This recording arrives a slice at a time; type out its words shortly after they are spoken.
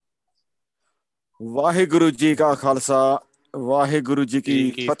वाहिगुरु जी का खालसा वाहिगुरु जी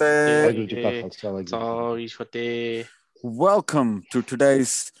की फतेह. Welcome to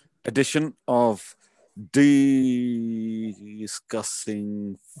today's edition of Discussing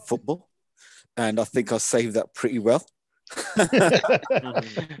Football, and I think I saved that pretty well.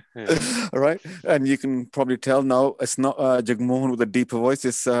 All right, and you can probably tell now it's not Jagmohan with a deeper voice.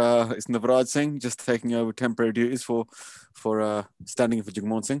 It's Navraj Singh just taking over temporary duties for standing in for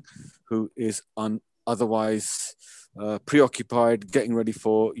Jagmohan Singh, who is otherwise preoccupied getting ready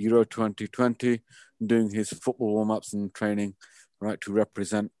for Euro 2020, doing his football warm-ups and training, right, to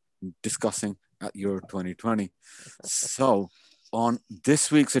represent discussing at Euro 2020. So on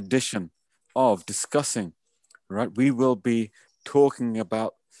this week's edition of Discussing, right, we will be talking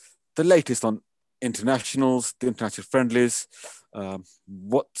about the latest on internationals, the international friendlies,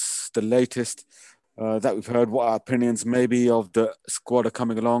 what's the latest that we've heard, what our opinions maybe of the squad are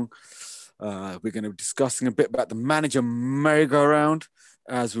coming along. We're going to be discussing a bit about the manager merry-go-round,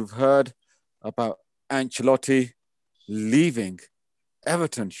 as we've heard about Ancelotti leaving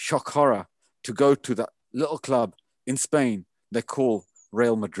Everton, shock horror, to go to that little club in Spain they call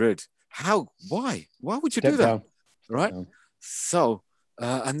Real Madrid. Why would you do that? Right? So,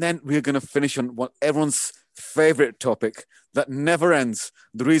 and then we're going to finish on what everyone's favorite topic that never ends.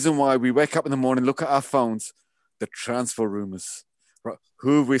 The reason why we wake up in the morning, look at our phones, the transfer rumors. Right?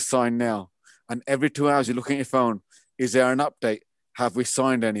 Who have we signed now? And every 2 hours you're looking at your phone. Is there an update? Have we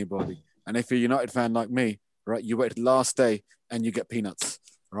signed anybody? And if you're a United fan like me, right, you wait the last day and you get peanuts,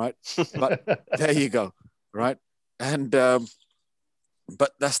 right? But there you go, right? And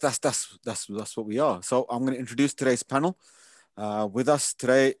but that's what we are. So I'm going to introduce today's panel. With us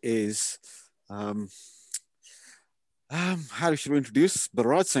today is how should we introduce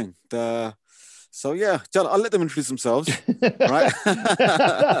Baraj Singh? So yeah, I'll let them introduce themselves. Right?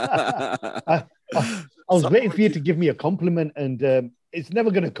 I was waiting for you to give me a compliment, and it's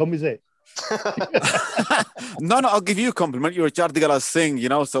never going to come, is it? No, I'll give you a compliment. You're a Chardigala Singh,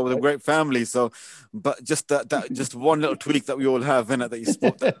 so with a great family. So, but just that just one little tweak that we all have in it, that you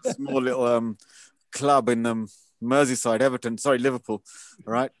support that small little club in Merseyside, Everton, Liverpool,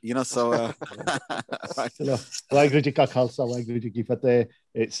 right? So right.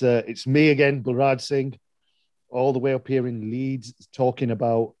 It's me again, Baraj Singh, all the way up here in Leeds, talking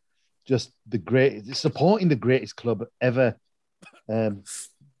about just supporting the greatest club ever to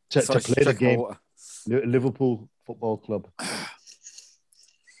play the game, Liverpool Football Club.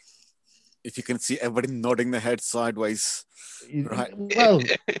 If you can see everybody nodding their head sideways, right? Well,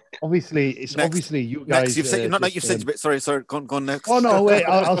 obviously, it's next, obviously you guys. Next, you've said a bit. Sorry. Go on next. Oh no, wait!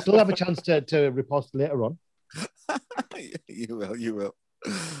 I'll still have a chance to riposte later on. You will.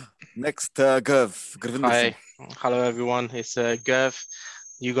 Next, Gav. Hi, hello everyone. It's Gav.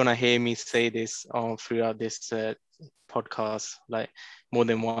 You're gonna hear me say this throughout this podcast, like more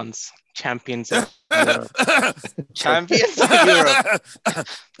than once. Champions of Europe. Champions of Europe.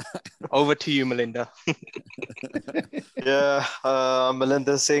 Over to you, Melinda. Yeah, I'm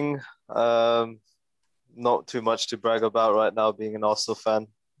Melinda Singh. Not too much to brag about right now, being an Arsenal fan.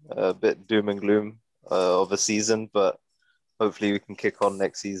 A bit doom and gloom of a season, but hopefully we can kick on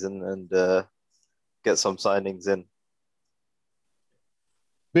next season and get some signings in.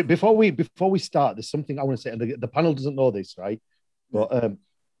 But before we start, there's something I want to say, and the panel doesn't know this, right? But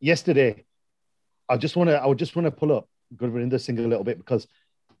yesterday, I just want to pull up Gurvinder Singh a little bit, because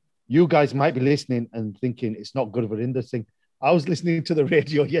you guys might be listening and thinking it's not Gurvinder Singh. I was listening to the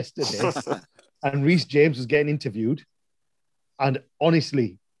radio yesterday, and Reece James was getting interviewed, and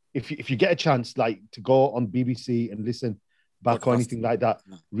honestly, if you get a chance, like, to go on BBC and listen back or anything like that,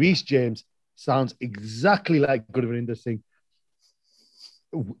 Reece James sounds exactly like Gurvinder Singh.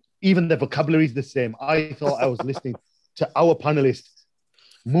 Even the vocabulary is the same. I thought I was listening to our panelist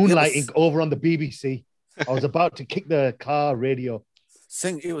moonlighting over on the BBC. I was about to kick the car radio.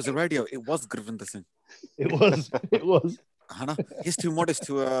 Singh, it was a radio. It was Gurvinder Singh. It was. Hannah, he's too modest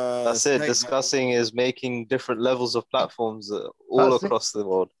to. That's it. Discussing is making different levels of platforms all across the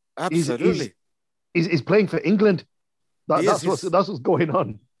world. Absolutely. He's playing for England. That's what's going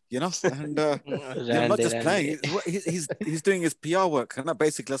on. And not just playing. He's doing his PR work, and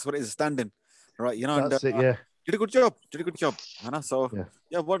basically that's what it is, standing, right? That's it. Yeah. Did a good job, Hannah. So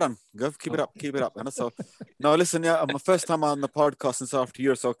yeah, well done, Gov. Keep it up, Hannah. So no, listen, my first time on the podcast since after a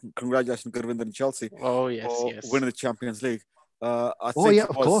year, so congratulations, Gurvinder and Chelsea. Oh yes, winning the Champions League. Of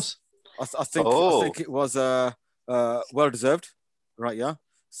course. I think it was well deserved, right? Yeah.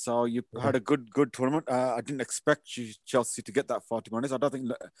 So you had a good tournament. I didn't expect Chelsea to get that far. To be honest, I don't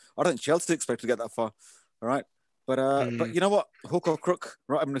think Chelsea expected to get that far. All right, but you know what? Hook or crook,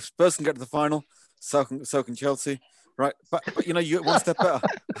 right? I mean, if Spurs can get to the final, so can Chelsea, right? But you know, you one step better,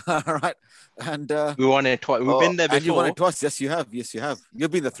 right? And We won it twice. We've been there and you won before. it twice. Yes, you have. Yes, you have.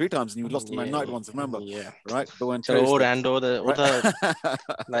 You've been there 3 times, and you lost to Man United once. Remember? Yeah. Right? But when So Terry all stepped, the right?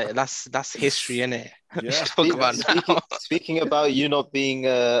 like that's history, innit? Yeah. Talk about now. Speaking about you not being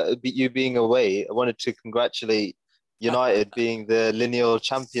you being away, I wanted to congratulate United being the lineal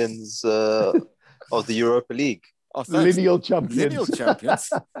champions of the Europa League. Oh, thanks. Lineal champions. Lineal champions.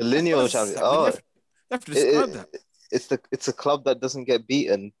 The lineal What does champions. that mean? Oh, You have to describe that. it's a club that doesn't get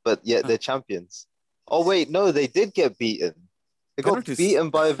beaten, but yet they're champions. Oh wait, no, they did get beaten. They got Penalties. beaten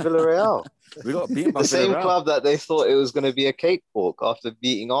by Villarreal. We got beaten by The same Villarreal. club that they thought it was going to be a cakewalk after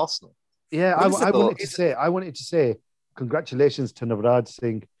beating Arsenal. Yeah, What is it I though? wanted to say congratulations to Navraj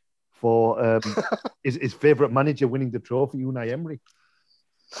Singh for his favourite manager winning the trophy, Unai Emery.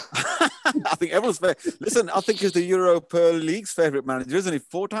 I think everyone's favorite. Listen, I think he's the Europa League's favorite manager, isn't he?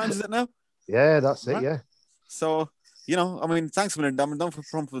 4 times, is it now? Yeah, that's it. Right. Yeah. So, you know, I mean, thanks for Melinda. I'm done for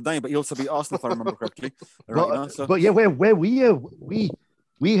the day, but he also beat Arsenal, if I remember correctly. Right, you know, so. But yeah, where we heard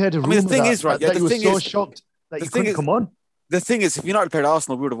a rumor mean, the thing is, right, yeah, that the you were thing so is- shocked that the you thing couldn't is- come on. The thing is, if United played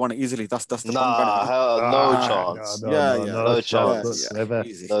Arsenal, we would have won it easily. That's the point. Nah, hell, no Ah, chance. No chance. whatsoever.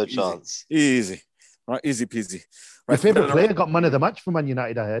 Easy, No easy, chance. Easy. Right, easy peasy. Your Right, favourite player got man of the match for Man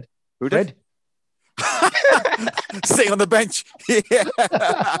United, I heard. Who did? Fred. Sitting on the bench. Yeah.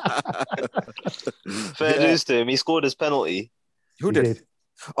 Fair Yeah. news to him. He scored his penalty. Who He did?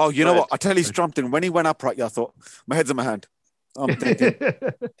 Oh, you know Fred. what? I tell you, Strumpton, when he went up, right, yeah, I thought, my head's in my hand. I'm thinking,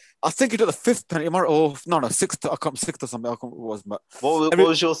 I think he took the 5th penalty, or no, 6th, I can't, 6th or something, I can't remember what it was, but What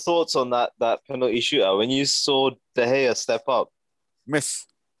was your thoughts on that penalty shootout when you saw De Gea step up? miss,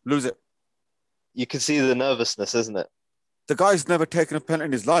 lose it. You can see the nervousness, isn't it? The guy's never taken a penalty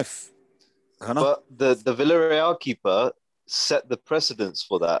in his life. I know. But the Villarreal keeper set the precedence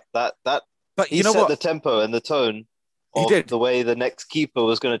for that. That But he you know set what? the tempo and the tone He of did. the way the next keeper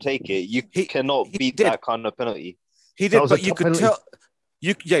was going to take it. You cannot he beat did. that kind of penalty. He That did, was a but you top could penalty. tell.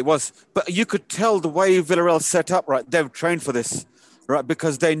 Yeah, it was. But you could tell the way Villarreal set up, right? They've trained for this, right?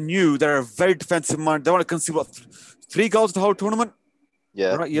 Because they knew they're a very defensive mind. They want to concede, what, 3 goals the whole tournament,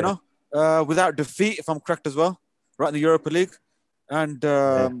 Yeah. right? You know, without defeat, if I'm correct as well, right, in the Europa League. And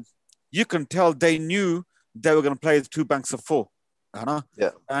you can tell they knew they were going to play the 2 banks of 4, you know?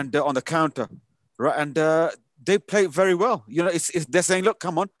 Yeah. And on the counter, right? And they played very well. You know, they're saying, look,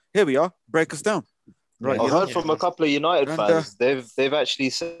 come on, here we are, break us down. Right, I've you know? heard from a couple of United And, fans. They've actually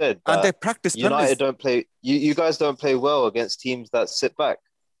said And that they practice United penalties. don't play. You guys don't play well against teams that sit back.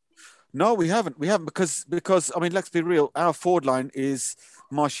 No, we haven't. We haven't because I mean, let's be real. Our forward line is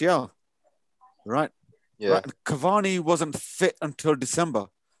Martial, right? Yeah. Right. Cavani wasn't fit until December,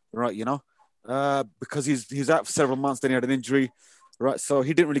 right? You know, because he's out for several months. Then he had an injury, right? So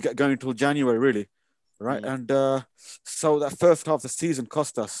he didn't really get going until January, really, right? And so that first half of the season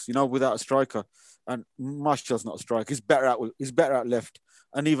cost us, you know, without a striker. And Martial's not a striker. He's better out left.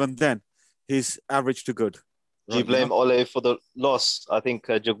 And even then, he's average to good. Do you right, blame know? Ole for the loss? I think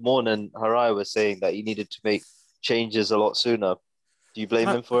Jugmon and Harai were saying that he needed to make changes a lot sooner. Do you blame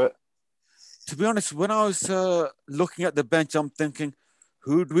him for it? To be honest, when I was looking at the bench, I'm thinking,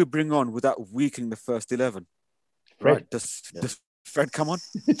 who do we bring on without weakening the first 11? Fred. Right? Does Fred come on?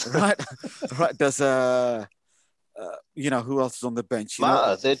 Right? Right? Does you know, who else is on the bench? You know?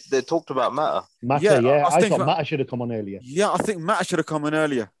 Mata. They talked about Mata. Mata, Yeah, yeah. I was I thinking thought about- Mata should have come on earlier. Yeah, I think Mata should have come in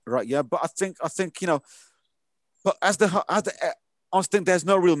earlier, right? Yeah, but I think you know, but I was thinking there's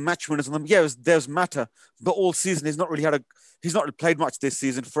no real match winners on them. Yeah, there's Mata, but all season he's not really played much this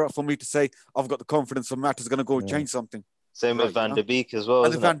season for me to say I've got the confidence that Mata's going to go and change something. Same with Right, Van you der Beek as well.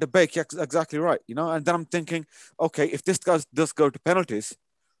 And Isn't Van it? der Beek, yeah, exactly right. You know, and then I'm thinking, okay, if this guy does go to penalties,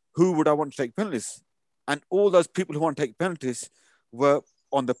 who would I want to take penalties? And all those people who want to take penalties were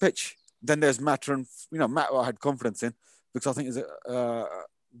on the pitch. Then there's Mata, and you know, Mata I had confidence in because I think he's a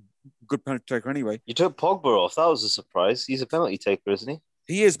good penalty taker anyway. You took Pogba off. That was a surprise. He's a penalty taker, isn't he?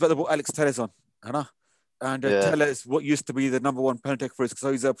 He is, but they put Alex Telles on, you know? And Yeah. Telles is what used to be the number 1 penalty taker for us,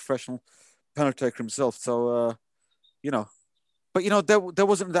 so he's a professional penalty taker himself. So, you know, but you know, there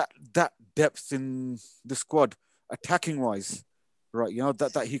wasn't that depth in the squad attacking wise, right? You know,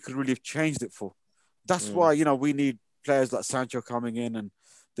 that he could really have changed it for. That's why, you know, we need players like Sancho coming in and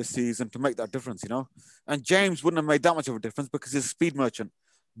this season to make that difference, you know. And James wouldn't have made that much of a difference because he's a speed merchant.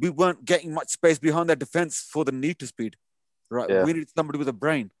 We weren't getting much space behind their defense for the need to speed, right? Yeah. We need somebody with a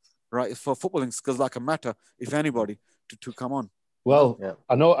brain, right? For footballing skills like a Mata, if anybody, to come on. Well, Yeah.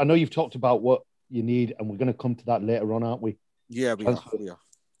 I know you've talked about what you need, and we're going to come to that later on, aren't we? Yeah, we Transfer. are.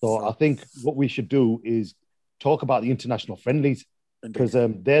 So I think what we should do is talk about the international friendlies because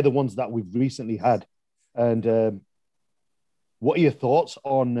they're the ones that we've recently had. And what are your thoughts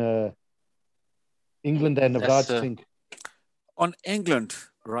on England and Navraj Singh? On England,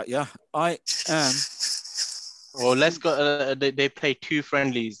 right? Yeah, I am. Well, let's go. They play 2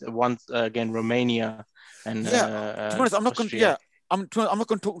 friendlies. Once again, Romania and To be honest, I'm not going. Austria. I'm not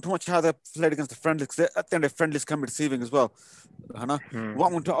going to talk too much how they played against the friendlies, because at the end, the friendlies can be deceiving as well. What I'm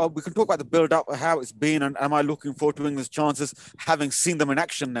going to, we can talk about the build up, how it's been, and am I looking forward to England's chances, having seen them in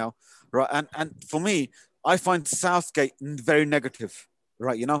action now, right? And for me, I find Southgate very negative,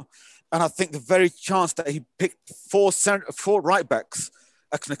 right? And I think the very chance that he picked 4 right backs,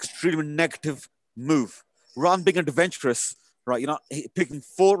 that's an extremely negative move. Rather than being adventurous, right? Picking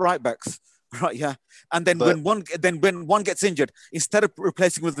 4 right backs. Right, yeah, and then when one gets injured, instead of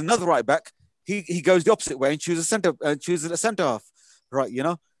replacing with another right back, he goes the opposite way and chooses a centre half, right?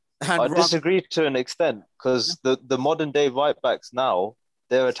 And I disagree to an extent, because the modern day right backs now,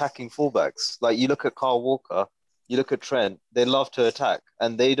 they're attacking fullbacks. Like, you look at Kyle Walker, you look at Trent, they love to attack,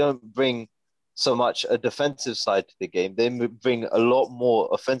 and they don't bring so much a defensive side to the game. They bring a lot more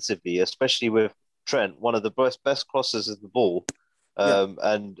offensively, especially with Trent, one of the best crossers of the ball.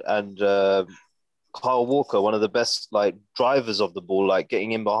 And Kyle Walker, one of the best drivers of the ball,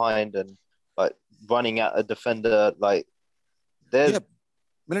 getting in behind and running at a defender. I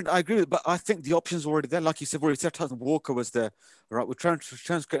agree with it, but I think the options were already there. Like you said, already said, Walker was there, right? With Trent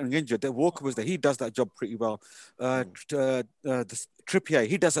getting injured, Walker was there. He does that job pretty well. The Trippier,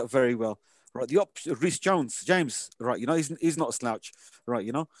 he does that very well. Right, the Reece James, right? He's not a slouch, right?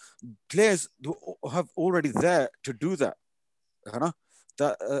 Players have already there to do that.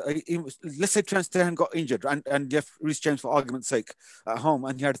 Let's say Trent Stehan got injured and left Reece James, for argument's sake, at home,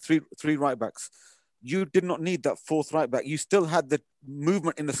 and he had three right backs. You did not need that 4th right back. You still had the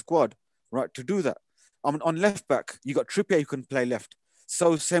movement in the squad, right, to do that. On left back, you got Trippier who can play left.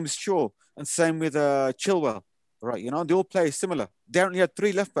 So same as Shaw, and same with Chilwell, right? They all play similar. They only had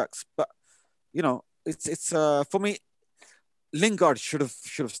 3 left backs, but it's for me, Lingard should have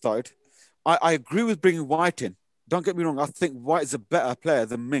started. I agree with bringing White in. Don't get me wrong. I think White is a better player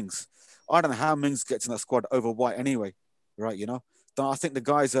than Mings. I don't know how Mings gets in that squad over White anyway, right? I think the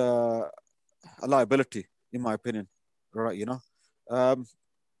guy's a liability, in my opinion, right? He's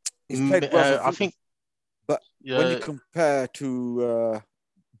played well. I think, but when you compare to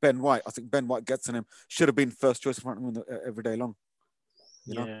Ben White, I think Ben White gets on him. Should have been first choice in front of him every day long.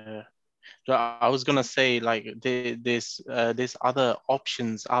 Yeah. So I was gonna say, there's other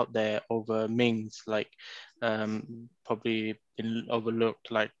options out there over Mings, probably been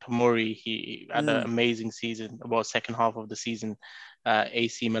overlooked, like Tomori. He had an amazing season, about second half of the season,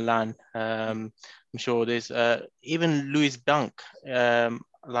 AC Milan. I'm sure there's even Lewis Dunk. I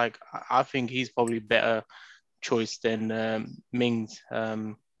think he's probably better choice than Mings.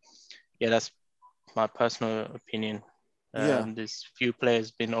 That's my personal opinion. There's few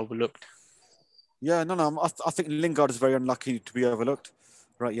players been overlooked. Yeah, no. I think Lingard is very unlucky to be overlooked,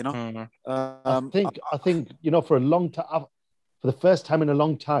 right? I think for a long time, for the first time in a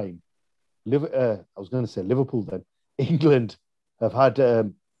long time, I was going to say Liverpool. Then England have had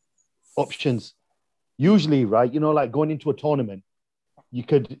options. Usually, right? Going into a tournament, you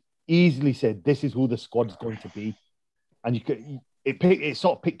could easily say this is who the squad's going to be, and it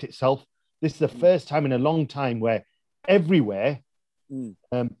sort of picked itself. This is the first time in a long time where everywhere,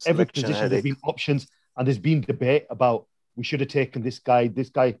 every position there's been options, and there's been debate about we should have taken this guy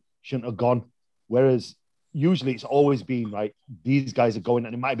shouldn't have gone. Whereas usually it's always been right, these guys are going,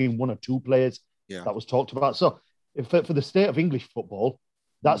 and it might have been 1 or 2 players that was talked about. So for the state of English football,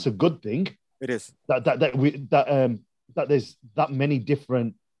 that's a good thing. It is that there's that many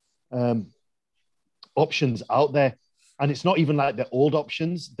different options out there, and it's not even like the old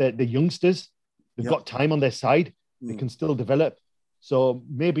options. The youngsters, they've got time on their side. They can still develop. So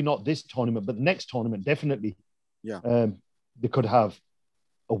maybe not this tournament, but the next tournament, definitely. They could have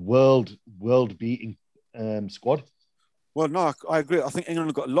a world beating squad. Well, no, I agree. I think England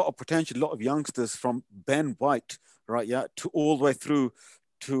have got a lot of potential, a lot of youngsters from Ben White, right? Yeah, to all the way through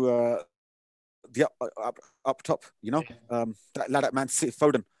to the up top. That lad at Man City,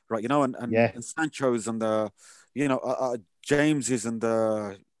 Foden, right? And Sancho's and the James's and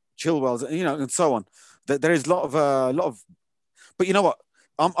the Chilwell's, and so on. There is a lot of, but you know what?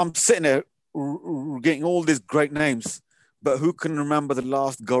 I'm sitting there getting all these great names, but who can remember the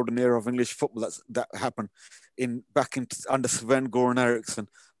last golden era of English football that happened back under Sven-Goran Eriksson?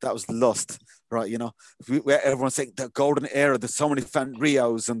 That was lost, right? Where everyone's saying the golden era. There's so many fan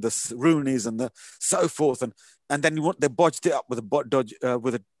Rios and the Rooneys and the so forth, and then they bodged it up with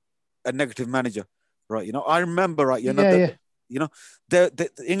a negative manager, right? I remember, right? You know,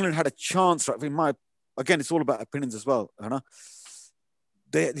 England had a chance, right? Again, it's all about opinions as well. You know,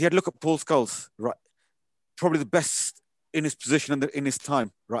 you had to look at Paul Scholes, right? Probably the best in his position in his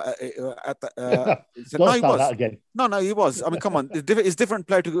time, right? Don't start that again. No, he was. I mean, come on, it's different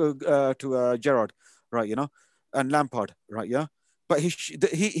player to Gerrard, right? You know, and Lampard, right? Yeah, but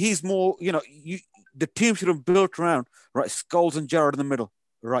he's more. You know, the team should have built around right Scholes and Gerrard in the middle,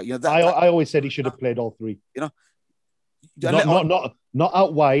 right? You know, I always said he should have played all three. You know, not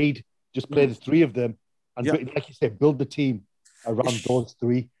out wide. Just play the three of them, and like you said, build the team around those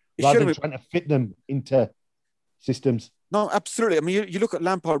three rather than trying to fit them into systems. No, absolutely. I mean, you look at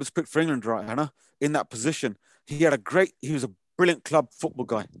Lampard was picked for England, right, Hannah, in that position. He was a brilliant club football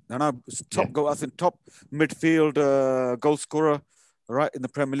guy. Top midfield goal scorer, right, in the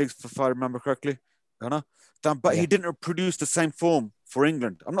Premier League, if I remember correctly. Hannah. But he didn't produce the same form for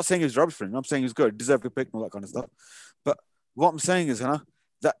England. I'm not saying he was rubbish for England. I'm saying he was good, deserved to pick and all that kind of stuff. But what I'm saying is, Hannah,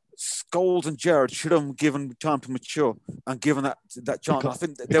 that Scholes and Gerrard should have given time to mature and given that chance. I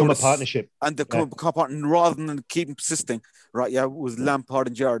think they were a partnership, and they become a partner rather than keep persisting. Right? Yeah, it was Lampard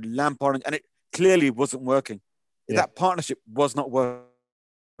and Gerrard, and it clearly wasn't working. That partnership was not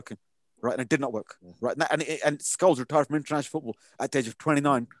working. Right, and it did not work. Right, and Scholes retired from international football at the age of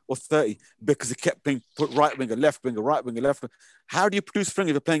 29 or 30 because he kept being put right winger, left winger, right winger, left winger. How do you produce for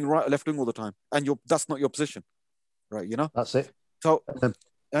England if you're playing right or left wing all the time, and that's not your position, right? You know, that's it. So.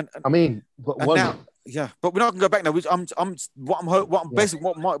 And I mean, but we're not going to go back now.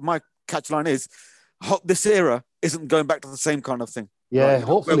 What my catch line is, hope this era isn't going back to the same kind of thing. Yeah, right?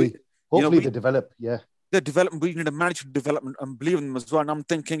 Hopefully they develop. Yeah, they're developing. We need to manage development and believe in them as well. And I'm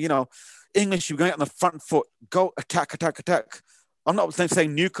thinking, English, you're going out on the front foot, go attack. I'm not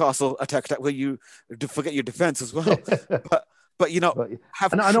saying Newcastle attack, where you forget your defense as well, but I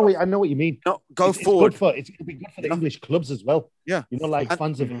know what you mean. Go forward. It'll be good for the English clubs as well. Yeah,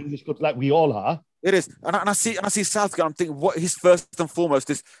 fans of English clubs, like we all are. It is, and I see Southgate. I'm thinking, what his first and foremost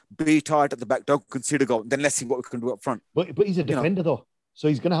is be tight at the back, don't concede a goal, then let's see what we can do up front. But he's a defender though, so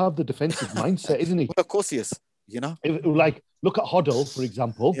he's going to have the defensive mindset, isn't he? Well, of course he is. Like look at Hoddle, for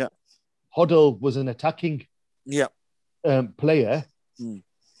example. Yeah, Hoddle was an attacking player,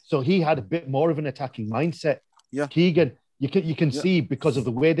 so he had a bit more of an attacking mindset. Yeah, Keegan. You can see because of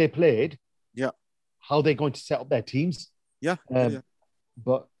the way they played, how they're going to set up their teams.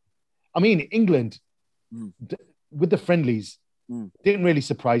 But I mean, England with the friendlies didn't really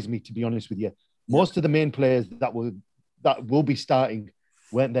surprise me, to be honest with you. Most of the main players that will be starting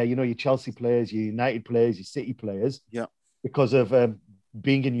weren't there. Your Chelsea players, your United players, your City players. Yeah, because of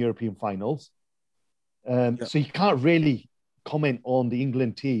being in European finals. So you can't really comment on the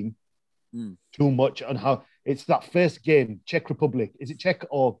England team too much on how. It's that first game, Czech Republic. Is it Czech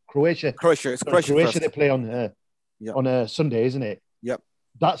or Croatia? Croatia. It's Croatia. Croatia they play on a Sunday, isn't it? Yep.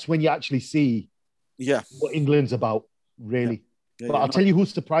 That's when you actually see what England's about, really. But I'll tell you who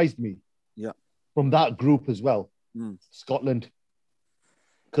surprised me from that group as well. Scotland.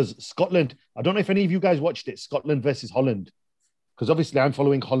 Because Scotland, I don't know if any of you guys watched it, Scotland versus Holland. Because obviously I'm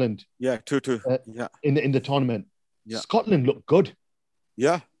following Holland. 2-2. In the tournament. Yeah. Scotland looked good.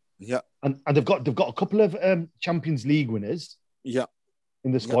 Yeah. And they've got a couple of Champions League winners. Yeah.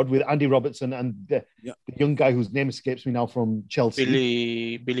 In the squad with Andy Robertson and the young guy whose name escapes me now from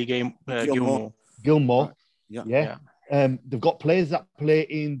Chelsea. Billy Gilmore. Gilmore. Yeah. They've got players that play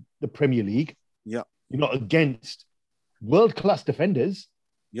in the Premier League. Yeah. Against world-class defenders.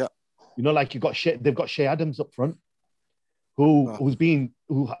 Yeah. Like they've got Shea Adams up front, who's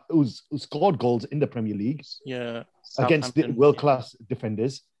scored goals in the Premier League. Yeah. Against the world-class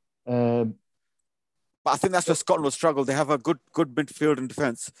defenders. But I think that's where Scotland will struggle. They have a good midfield and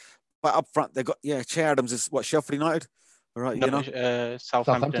defence, but up front they got Che Adams is what, Sheffield United, right?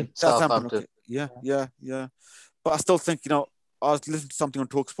 Southampton. Okay. Yeah. But I still think I was listening to something on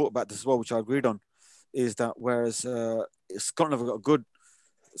TalkSport about this as well, which I agreed on, is that whereas Scotland have got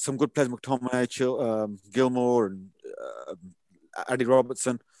some good players, McTominay, Gilmore, and Andy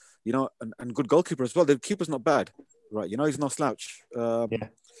Robertson, and good goalkeeper as well. The keeper's not bad, right? He's no slouch.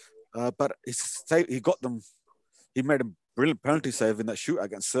 But he got them. He made a brilliant penalty save in that shoot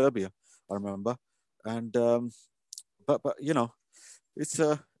against Serbia, I remember. And but it's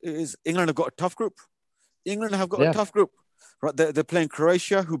England have got a tough group. A tough group, right? They're playing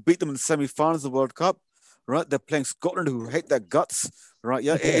Croatia, who beat them in the semi-finals of the World Cup, right? They're playing Scotland, who hate their guts, right?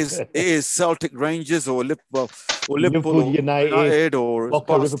 Yeah, it is Celtic, Rangers, or Liverpool United, or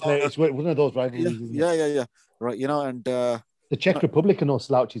Boca River Plate. It's one of those rivalries. Yeah. Right, and the Czech Republic are no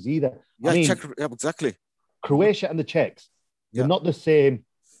slouches either. Yeah, exactly. Croatia and the Czechs, they're not the same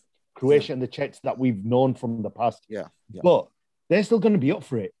Croatia and the Czechs that we've known from the past. Yeah. But they're still going to be up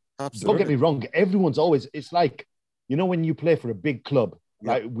for it. Absolutely. Don't get me wrong. Everyone's always, it's like, you know, when you play for a big club,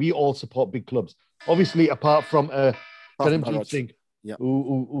 like we all support big clubs. Obviously, apart from Charanjit Singh,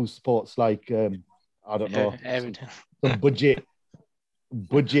 who sports like, I don't know, some budget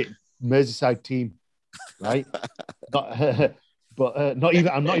Merseyside team, right? I'm not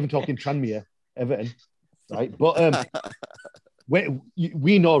even talking Tranmere, Everton, right? But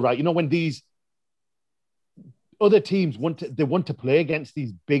we know, right? You know, when these other teams want to play against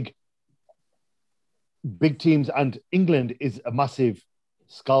these big teams, and England is a massive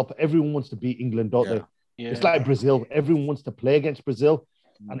scalp. Everyone wants to beat England, don't they? Yeah. It's like Brazil. Everyone wants to play against Brazil,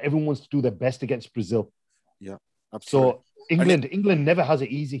 and everyone wants to do their best against Brazil. Yeah, absolutely. So England never has it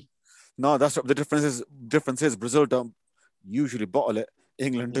easy. No, that's what the difference is Brazil don't usually bottle it.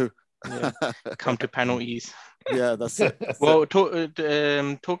 England do. Yeah. Come to penalties. Yeah, that's it. Well,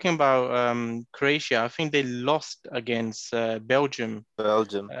 talking about Croatia, I think they lost against Belgium.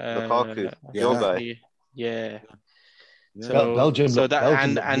 Lukaku, your guy. Yeah. So, Belgium. So that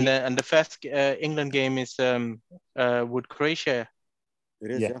Belgium and the first England game is with Croatia.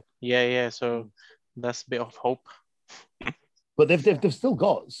 It is. Yeah. So that's a bit of hope. But they've still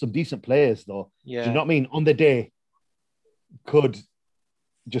got some decent players, though. Yeah. Do you know what I mean? On the day, could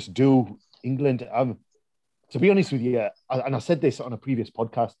just do England. To be honest with you, and I said this on a previous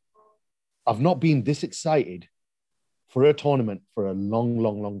podcast, I've not been this excited for a tournament for a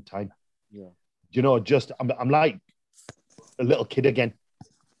long time. Yeah. You know, I'm like a little kid again.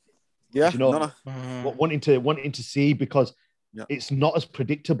 Yeah. You know, wanting to see, because it's not as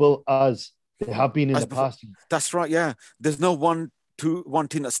predictable as they have been in the past. That's right. Yeah. There's no one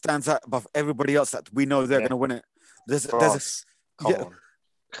team that stands out above everybody else that we know they're going to win it. There's France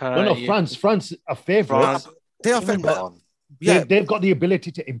are favourites. They are favourites. Yeah, they've got the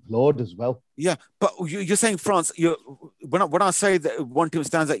ability to implode as well. Yeah, but you're saying France. When I say that one team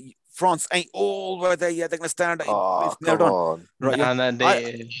stands out, France ain't all where they they're going to stand. Oh, come on. Right? Yeah. And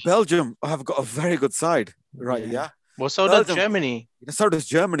then Belgium have got a very good side. Right? Yeah. Well, so does Germany. So does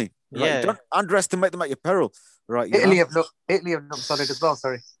Germany. Right? Yeah. Don't underestimate them at your peril. Right? Italy have not solid as well.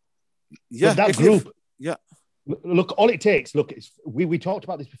 Sorry. Yeah, that group. Yeah. Look, all it takes. Look, we talked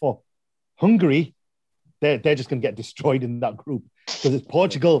about this before. Hungary, they're just going to get destroyed in that group because it's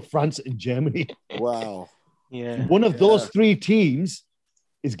Portugal, France, and Germany. Wow. Yeah. One of those three teams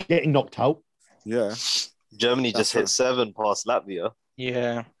is getting knocked out. Yeah. Germany just hit 7 past Latvia.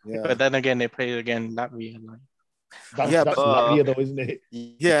 Yeah. But then again, they played again Latvia. That's Latvia, though, isn't it?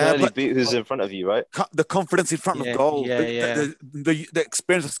 Yeah. But beat who's in front of you, right? The confidence in front of goal, the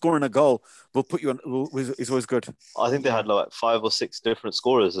experience of scoring a goal will put you on. Is always good. I think they had like 5 or 6 different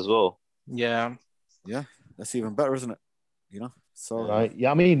scorers as well. Yeah. Yeah, that's even better, isn't it? You know. So right.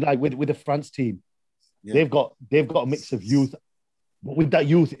 Yeah, I mean, like with the France team, they've got a mix of youth, but with that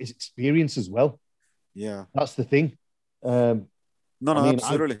youth is experience as well. Yeah, that's the thing.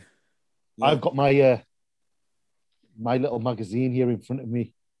 Absolutely. I've got my my little magazine here in front of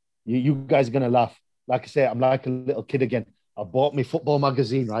me. You guys are gonna laugh. Like I say, I'm like a little kid again. I bought my football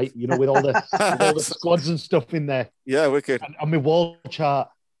magazine, right? You know, with all the squads and stuff in there. Yeah, wicked. And my wall chart.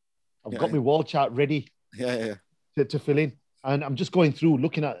 I've got my wall chart ready. Yeah. To fill in, and I'm just going through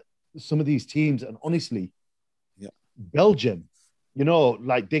looking at some of these teams, and honestly, Belgium, you know,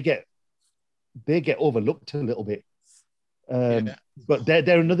 like they get overlooked a little bit. But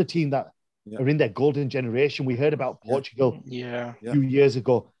they're another team that are in their golden generation. We heard about Portugal a few years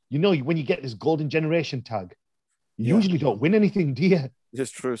ago. You know, when you get this golden generation tag, you usually don't win anything, do you?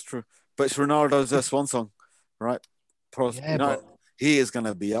 It's true. But it's Ronaldo's swan song, right? He is going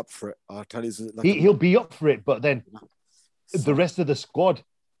to be up for it. I'll tell you. He'll be up for it, but then the rest of the squad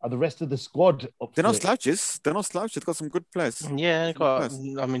up They're not slouches. They're not slouches. They've got some good players. Yeah,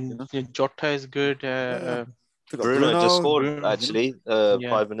 I mean, Jota is good. Bruno just scored, actually,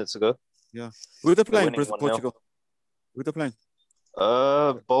 5 minutes ago. Yeah. Who are they playing, Portugal? Who are they playing?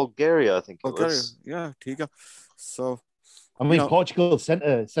 Bulgaria, I think it was. Yeah, Tiga. So, I mean, Portugal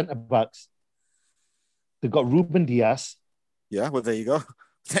centre backs. They've got Ruben Dias. Yeah, well, there you go.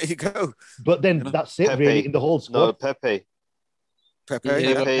 But then that's it, Pepe. really, in the whole squad. No, Pepe,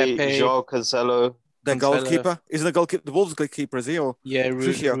 João Cancelo. The goalkeeper. Isn't the goalkeeper the Wolves goalkeeper, is he? Or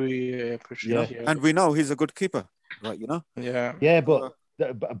Rui, And we know he's a good keeper, right? You know? Yeah. Yeah, but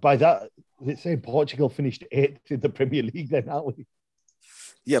by that, it's saying Portugal finished 8th in the Premier League then, aren't we?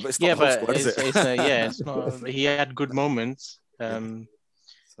 Yeah, but it's not the whole squad, is it? It's not. He had good moments.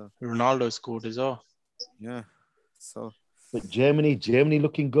 Ronaldo scored as well. Yeah. So... But Germany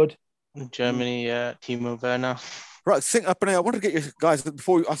looking good. Germany, Timo Werner. Right, I want to get you guys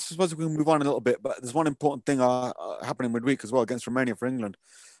before. I suppose we can move on a little bit, but there's one important thing happening midweek as well against Romania for England.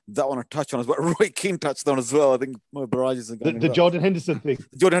 That I want to touch on as well. Roy Keane touched on as well. I think my barrages are going. The Jordan Henderson thing.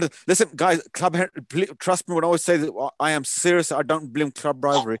 Jordan Henderson. Listen, guys, trust me when I always say that I am serious. I don't blame club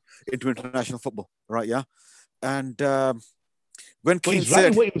rivalry into international football. Right? Yeah. And when But Keane he's right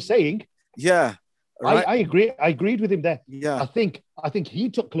said, in what he was saying. yeah, right? I agree. I agreed with him there. Yeah. I think he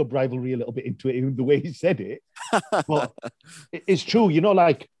took club rivalry a little bit into it in the way he said it. But it's true,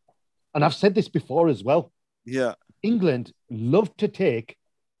 like, and I've said this before as well. Yeah. England love to take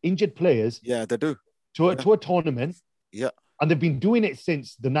injured players. Yeah, they do. To a tournament. Yeah. And they've been doing it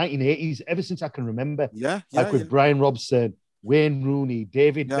since the 1980s, ever since I can remember. Yeah. Like with Brian Robson, Wayne Rooney,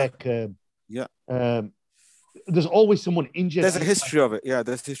 David Beckham. Yeah. There's always someone injured. There's a history of it. Yeah,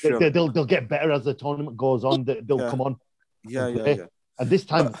 there's history of it. They'll get better as the tournament goes on. They'll come on. Yeah. And this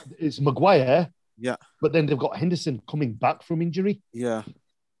time it's Maguire. Yeah. But then they've got Henderson coming back from injury. Yeah.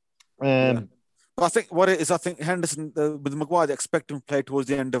 But I think what it is, I think Henderson with Maguire, they expect him to play towards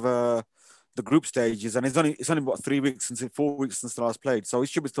the end of the group stages, and it's only what 4 weeks since the last played, so he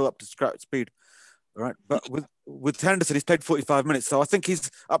should be still up to scratch speed, right? But with Henderson, he's played 45 minutes, so I think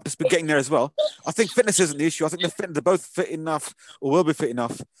he's up to speed, getting there as well. I think fitness isn't the issue. I think they're both fit enough, or will be fit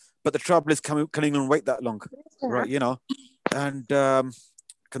enough. But the trouble is, can England wait that long, right? And can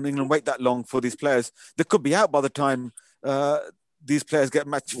England wait that long for these players? They could be out by the time these players get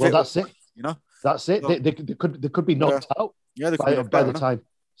match fit. Well, that's it. That's it. So, they could be knocked out. Yeah, they could be knocked by out, the time.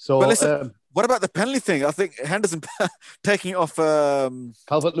 So, but listen, what about the penalty thing? I think Henderson taking it off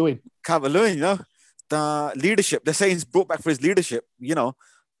Calvert-Lewin. The leadership. They're saying he's brought back for his leadership.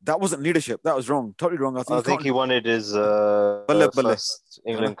 That wasn't leadership. That was wrong. Totally wrong. I think he wanted his first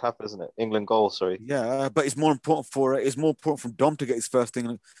England cap, isn't it? England goal, sorry. Yeah, but it's more important for Dom to get his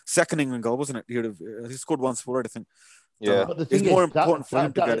second England goal, wasn't it? He scored once for it, I think. Yeah. But the thing it's more important for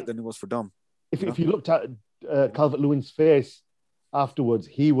him to get it than it was for Dom. If you looked at Calvert-Lewin's face afterwards,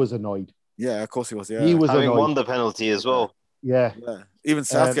 he was annoyed. Yeah, of course he was. Yeah, he was having annoyed. won the penalty as well. Yeah. Even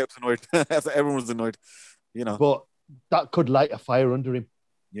Southgate was annoyed. Everyone was annoyed. But that could light a fire under him.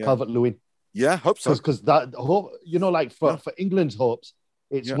 Yeah. Calvert-Lewin. Yeah, hope so. Because that hope, for England's hopes,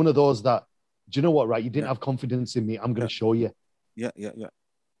 it's one of those that, do you know what? Right, you didn't have confidence in me. I'm going to show you. Yeah.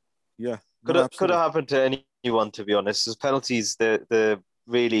 Could have happened to anyone, to be honest. As penalties, they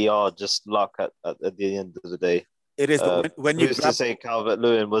really are just luck at the end of the day. It is, but when you to say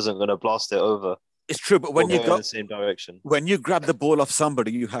Calvert-Lewin wasn't going to blast it over. It's true, but when you go in the same direction, when you grab the ball off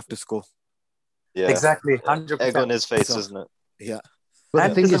somebody, you have to score. Yeah, exactly, 100%. Egg on his face, isn't it? Yeah. But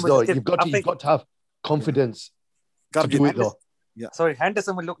the thing is, though, you've got to have confidence to do it, though. Yeah. Sorry,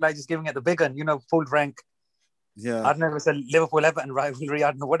 Henderson would look like just giving it the big one, full rank. Yeah. I don't know if it's a Liverpool-Everton rivalry.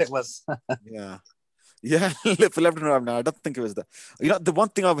 I don't know what it was. Yeah. Yeah, Liverpool-Everton rivalry. No, I don't think it was that. The one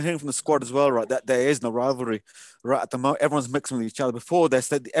thing I've been hearing from the squad as well, right, that there is no rivalry. Right at the moment, everyone's mixing with each other. Before they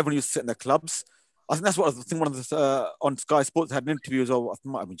said everyone used to sit in their clubs. I think that's what one of the on Sky Sports had an interview as well. I think it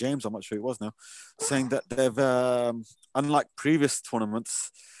might have been James. I'm not sure it was now, saying that they've unlike previous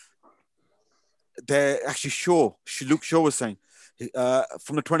tournaments, they're actually Luke Shaw was saying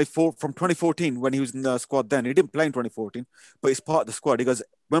from 2014 when he was in the squad. Then he didn't play in 2014, but he's part of the squad. He goes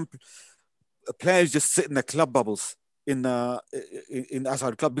when players just sit in their club bubbles in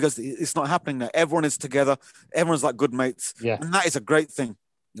outside the club because it's not happening now. Everyone is together. Everyone's like good mates, and that is a great thing.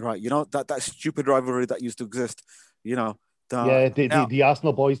 Right, that stupid rivalry that used to exist, the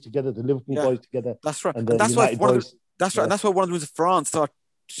Arsenal boys together, the Liverpool boys together. That's right, and that's why that's right. And that's why one of them is France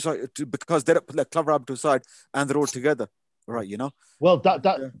because they don't put their club rivalry to aside and they're all together. Right, Well,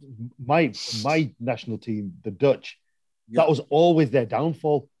 that my national team, the Dutch, that was always their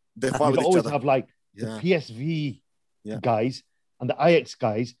downfall. They'd always have like the PSV guys and the Ajax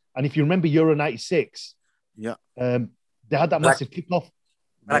guys, and if you remember Euro '96, they had that massive kickoff.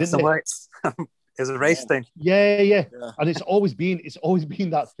 Blacks and whites. It was a race thing. Yeah. And it's always been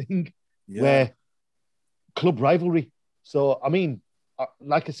that thing where club rivalry. So I mean,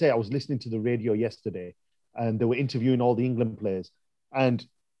 like I say, I was listening to the radio yesterday, and they were interviewing all the England players, and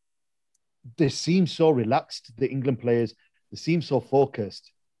they seem so relaxed. The England players, they seem so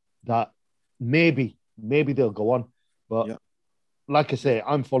focused that maybe they'll go on. But like I say,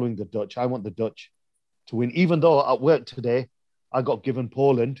 I'm following the Dutch. I want the Dutch to win, even though at work today I got given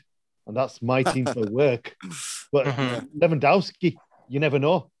Poland, and that's my team for work. But Lewandowski, you never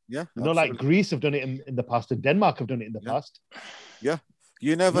know. Yeah, like Greece have done it in the past, and Denmark have done it in the past. Yeah,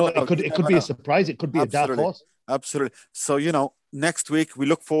 you never know. It could be a surprise. It could be a dark horse. Absolutely. So next week we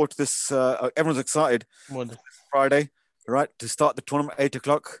look forward to this. Everyone's excited. Friday, right, to start the tournament,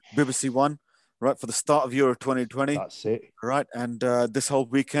 8:00, BBC One. right, for the start of Euro 2020. That's it. Right, and this whole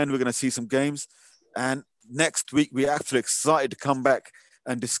weekend we're going to see some games, and next week we're actually excited to come back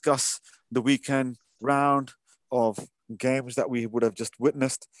and discuss the weekend round of games that we would have just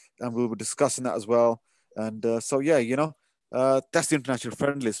witnessed, and we were discussing that as well. And so yeah, that's the international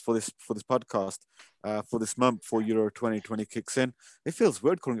friendlies for this podcast for this month before Euro 2020 kicks in. It feels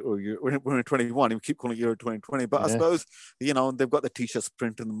weird calling it we're in 21 and we keep calling it Euro 2020, but I suppose they've got the t-shirts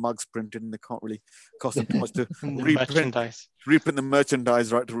printed and the mugs printed, and they can't really cost them too much to reprint the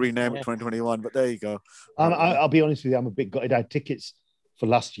merchandise, right, to rename it 2021. But there you go. And I'll be honest with you, I'm a bit gutted. I had tickets for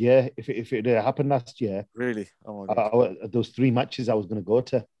last year. If it had happened last year, really, oh my God. Those 3 matches I was going to go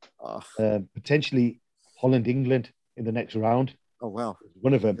to, potentially Holland, England in the next round. Oh wow,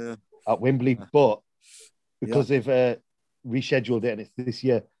 one of them at Wembley, but because they've rescheduled it and it's this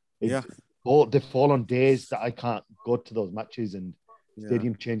year, they fall on days that I can't go to those matches and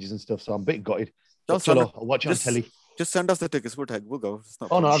stadium changes and stuff. So I'm a bit gutted. I'll watch it on telly. Just send us the tickets. We'll go.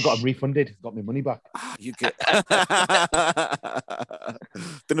 No, I got them refunded. Got my money back. You get.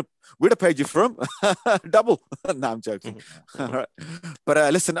 Then we'd have paid you for them double. No, I'm joking. All right,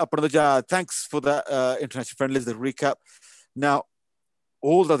 but listen, up another jar. Thanks for that international friendlies. The recap. Now,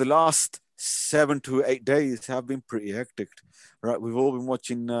 although the last 7 to 8 days have been pretty hectic, right? We've all been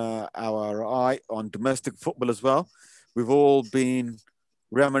watching our eye on domestic football as well. We've all been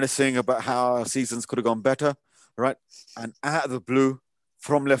reminiscing about how our seasons could have gone better. Right, and out of the blue,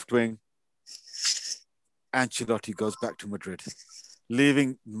 from left wing, Ancelotti goes back to Madrid,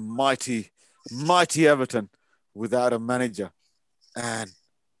 leaving mighty Everton without a manager. And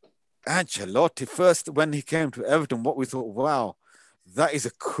Ancelotti, first when he came to Everton, what we thought, wow, that is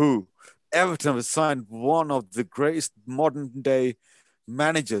a coup. Everton has signed one of the greatest modern day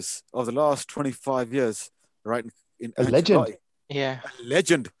managers of the last 25 years, right? In a legend. Yeah, a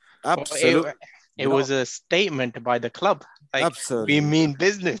legend. Absolutely. It was a statement by the club. Like, absolutely. We mean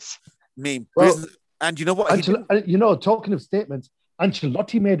business. Business. And you know what? Talking of statements,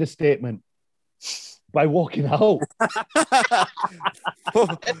 Ancelotti made a statement by walking out.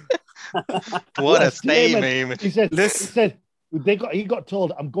 What a statement. He said he got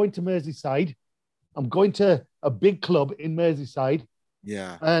told, I'm going to Merseyside. I'm going to a big club in Merseyside.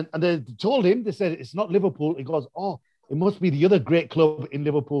 Yeah. And they told him, they said, it's not Liverpool. He goes, oh, it must be the other great club in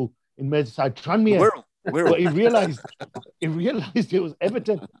Liverpool. In Merseyside, Tranmere. But he realised it was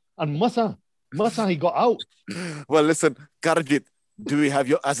Everton and Massa, he got out. Well, listen, Karajit, do we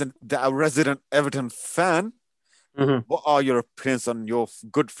have as a resident Everton fan? Mm-hmm. What are your opinions on your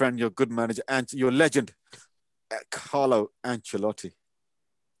good friend, your good manager, and your legend, Carlo Ancelotti?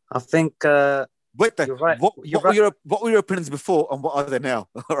 I think. Wait, you're right. What were your opinions before, and what are they now?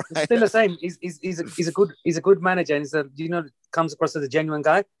 All right. Still the same. He's a good manager, and comes across as a genuine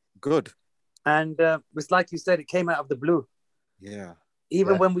guy. Good. And it's like you said, it came out of the blue. Yeah.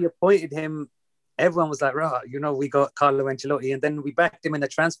 Even when we appointed him, everyone was like, right, we got Carlo Ancelotti. And then we backed him in the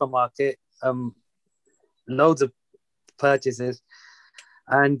transfer market, loads of purchases.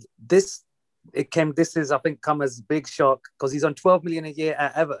 And this is, I think, come as a big shock because he's on 12 million a year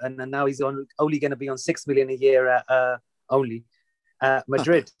at Everton, and now he's only going to be on 6 million a year at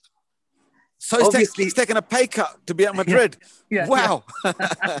Madrid. So he's taking a pay cut to be at Madrid. Yeah. Wow.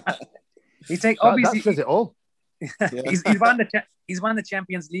 That says it all. He's won the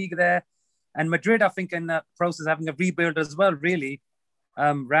Champions League there, and Madrid, I think, in the process having a rebuild as well. Really,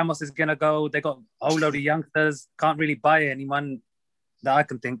 Ramos is gonna go. They got a whole load of youngsters. Can't really buy anyone that I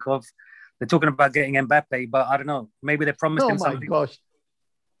can think of. They're talking about getting Mbappe, but I don't know. Maybe they promised him something. Oh my gosh,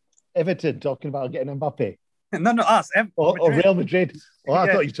 Everton talking about getting Mbappe. No, us. Or Real Madrid. Oh,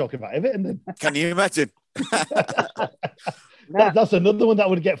 I thought you were talking about Everton then. Can you imagine? That's another one that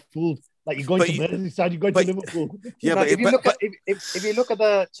would get fooled. Like you're going to Merseyside, you're going to Liverpool. Yeah, but if you look at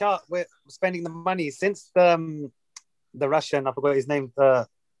the chart, we're spending the money since the Russian, I forgot his name,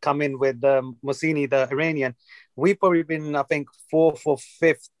 come in with Mossini, the Iranian. We've probably been, I think, 4th or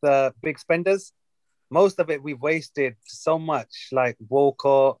 5th big spenders. Most of it we've wasted so much, like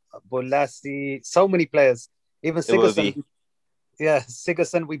Walcott, Bolasie, so many players. Even Sigurdsson. Yeah,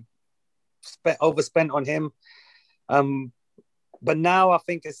 Sigurdsson, we overspent on him. But now I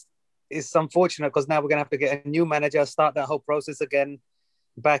think it's unfortunate because now we're going to have to get a new manager, start that whole process again,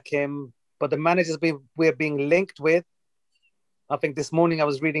 back him. But the managers we're being linked with, I think this morning I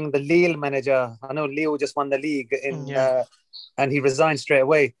was reading the Lille manager. I know Lille just won the league and he resigned straight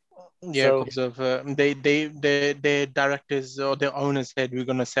away. Yeah, because of their directors or their owners said we're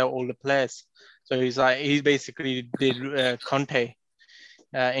going to sell all the players. So he basically did Conte,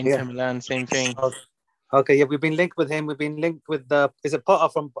 Inter Milan, same thing. Okay, yeah, we've been linked with him. We've been linked with is it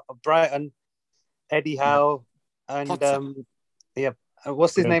Potter from Brighton? Eddie Howe, and Potter.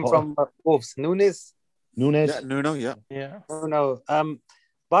 what's his Graham name Potter. from Wolves? Nunes? Nunes. Yeah, Nuno, yeah. Yeah. Oh no.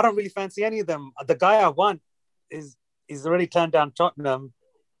 But I don't really fancy any of them. The guy I want is already turned down Tottenham.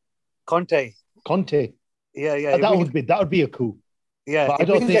 Conte. Conte. Yeah. If That we would be a coup. yeah. But I if we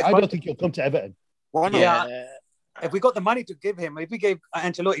don't can think get I Conte- don't think he'll come to Everton. Why not? Yeah. If we got the money to give him, if we gave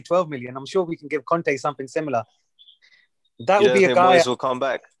Ancelotti 12 million, I'm sure we can give Conte something similar. That You would don't be a think guy. Moyes will come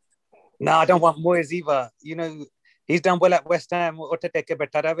back? No, I don't want Moyes either. You know, he's done well at West Ham.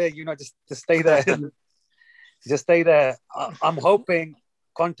 You know, just to stay there. Just stay there. I'm hoping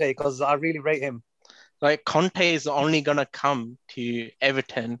Conte because I really rate him. Like Conte is only gonna come to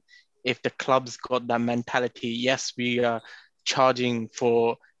Everton if the club's got that mentality. Yes, we are charging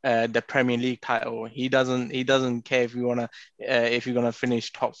for the Premier League title. He doesn't care if you're gonna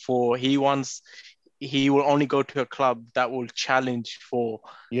finish top four. He will only go to a club that will challenge for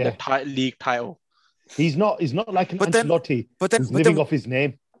Yeah. the league title. He's not like an But then- Ancelotti but then- who's but living then- off his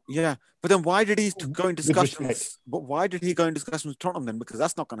name. Yeah, but then why did he go in With discussions? respect. But why did he go in discussions with Tottenham then? Because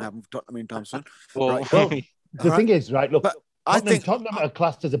that's not going to happen with Tottenham anytime soon. Well, Right. Well, the Right. thing is, right, look, But I think Tottenham are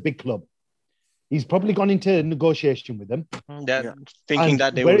classed as a big club. He's probably gone into negotiation with them. they're Yeah. thinking And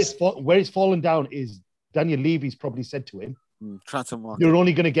that they where will. where it's fallen down is Daniel Levy's probably said to him, transfer market. you're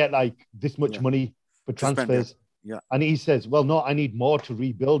only going to get like this much Yeah. money for To spend, transfers. yeah. And he says, well, no, I need more to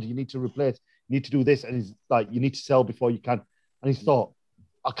rebuild. You need to replace, you need to do this. And he's like, you need to sell before you can. And he's thought,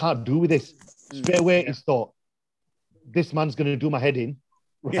 I can't do with this. Straight away, he's thought, this man's going to do my head in,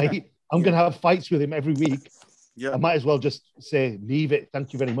 right? I'm going to have fights with him every week. Yeah. I might as well just say, leave it.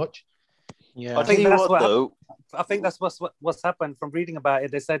 Thank you very much. Yeah. I tell you that's what, what though. I think that's what's happened from reading about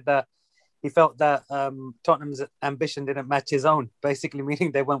it. They said that he felt that Tottenham's ambition didn't match his own, basically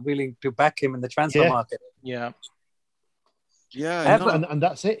meaning they weren't willing to back him in the transfer Yeah. market. Yeah. Yeah, Everton- no, And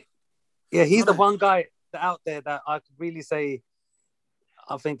that's it. Yeah, he's the Right. one guy out there that I could really say,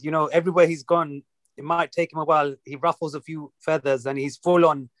 I think, you know, everywhere he's gone, it might take him a while. He ruffles a few feathers and he's full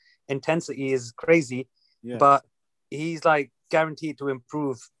on intensity is crazy, yeah. but he's like guaranteed to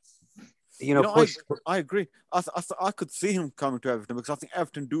improve, you know, You know, push. I agree. I could see him coming to Everton because I think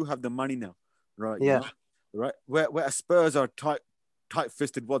Everton do have the money now, right? Yeah. You know? Right. Where Spurs are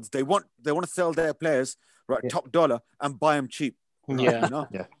tight-fisted wads. They want to sell their players right Yeah. top dollar and buy them cheap. Right, Yeah. You know.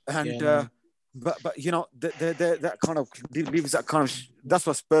 Yeah. And Yeah. but you know they're that kind of leaves that kind of that's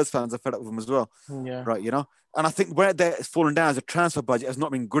what Spurs fans are fed up with them as well. Yeah. Right. You know. And I think where they're falling down is the transfer budget has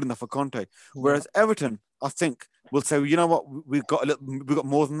not been good enough for Conte. Whereas Everton, I think, will say, you know what, we've got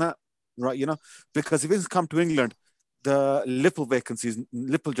more than that, right? You know, because if it's come to England, the Liverpool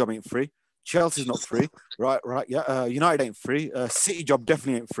job ain't free. Chelsea's not free, right? Yeah, United ain't free. City job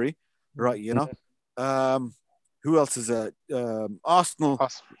definitely ain't free, right? You know, who else is Arsenal?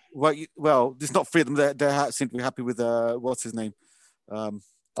 Well, it's not free of them. They seem to be happy with what's his name,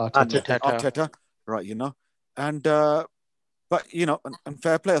 Arteta, right? You know, and but you know, and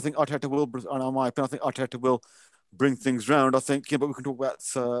fair play. I think Arteta will, in my opinion, I think Arteta will bring things round. I think, yeah, but we can talk about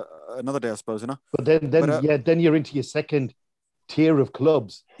another day, I suppose, you know. But then you're into your second tier of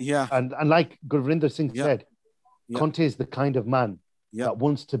clubs. Yeah. And like Gurvinder Singh said, Yeah. Conte is the kind of man Yeah. that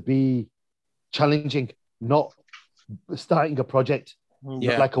wants to be challenging, not starting a project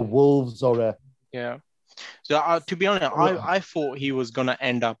Yeah. like a Wolves or a. Yeah. So to be honest, I thought he was gonna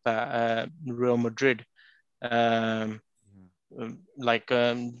end up at Real Madrid. Like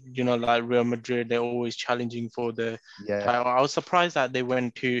Real Madrid, they're always challenging for the title. I was surprised that they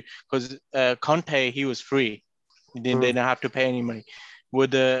went to because Conte, he was free. They didn't have to pay any money.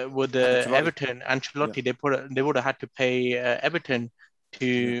 With the Everton, Ancelotti, they would have had to pay Everton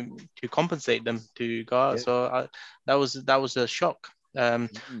to compensate them to go out. So that was a shock.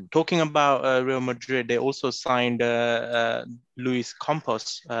 Talking about Real Madrid, they also signed Luis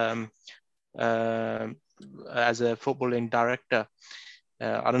Campos as a footballing director.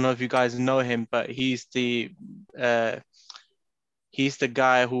 I don't know if you guys know him, but he's the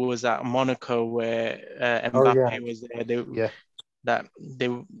guy who was at Monaco where Mbappe was there.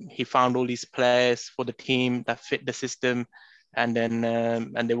 He found all these players for the team that fit the system, and then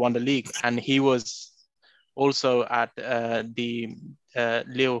and they won the league. And he was also at the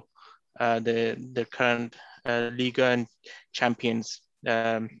Lille, the current Liga and champions.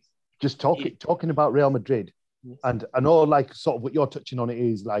 Just talking about Real Madrid, and I know like sort of what you're touching on it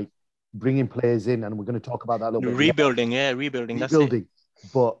is like bringing players in, and we're going to talk about that a little bit. Rebuilding. That's it.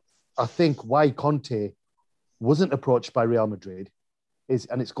 But I think why Conte wasn't approached by Real Madrid is,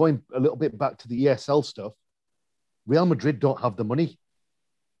 and it's going a little bit back to the ESL stuff. Real Madrid don't have the money.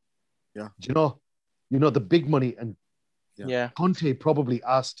 Yeah. Do you know the big money, and Yeah. Conte probably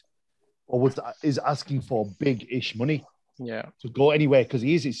asked, or is asking for big-ish money Yeah. to go anywhere because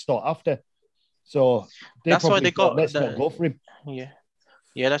he is sought after. So That's why they thought, got let's not go for him. Yeah.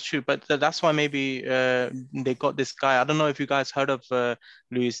 Yeah, that's true. But that's why maybe they got this guy. I don't know if you guys heard of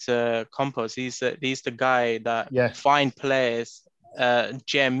Luis Campos. He's the guy that find players,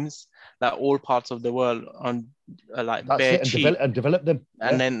 gems, like all parts of the world on like That's bare it, cheap, and develop them.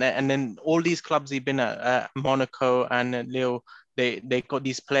 and then all these clubs he's been at, Monaco and Lille, they got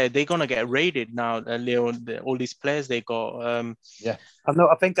these players. They're gonna get raided now. Lille, all these players they got. I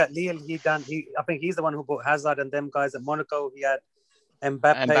think at Lille I think he's the one who bought Hazard and them guys. At Monaco he had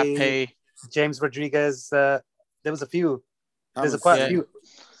Mbappe, James Rodriguez. There was a few. There's quite a few.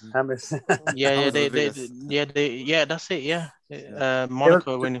 That's it. Yeah,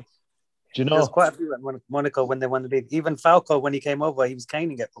 Monaco winning. Do you know? There's quite a few at Monaco when they won the league. Even Falco, when he came over, he was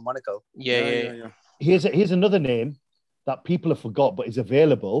caning it for Monaco. Yeah. Here's another name that people have forgot, but is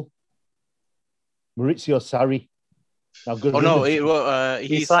available. Maurizio Sarri. Now,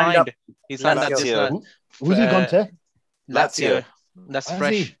 he signed. He signed Lazio. Who's he gone to? Lazio. That's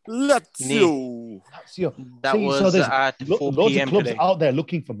fresh. Lazio. That was at 4 loads p.m. of clubs today. out there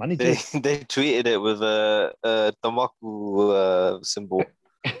looking for managers. They tweeted it with a Tamaku symbol.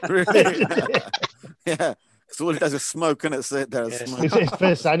 Yeah. So all it does is smoke, and it's there's smoke. His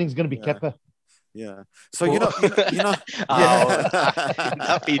first signing is going to be Kepa. Yeah. So you know.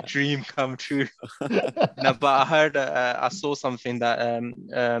 Happy dream come true. No, but I heard, I saw something that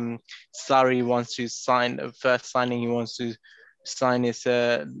Sarri wants to sign. The first signing he wants to sign is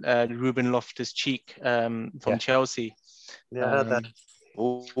Ruben Loftus-Cheek from Chelsea. Yeah, I heard that.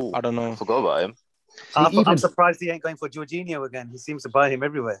 Ooh, I don't know. I forgot about him. I'm surprised he ain't going for Jorginho again. He seems to buy him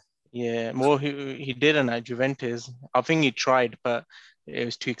everywhere. Yeah, more he didn't at Juventus. I think he tried, but it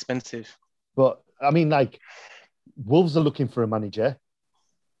was too expensive. But I mean, like, Wolves are looking for a manager.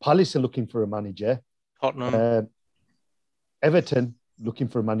 Palace are looking for a manager. Tottenham. Everton looking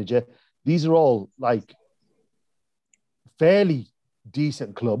for a manager. These are all like fairly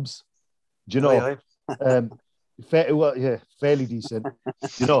decent clubs. Do you know? Fairly decent.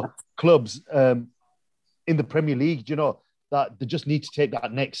 You know, clubs in the Premier League. Do you know that they just need to take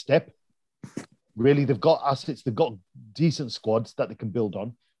that next step? Really, they've got assets. They've got decent squads that they can build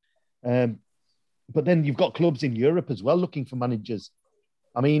on. But then you've got clubs in Europe as well looking for managers.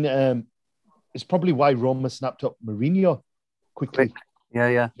 I mean, it's probably why Roma snapped up Mourinho quickly.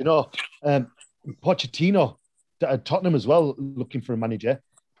 Yeah. You know, Pochettino, Tottenham as well, looking for a manager.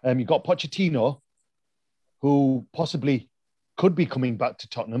 You've got Pochettino, who possibly could be coming back to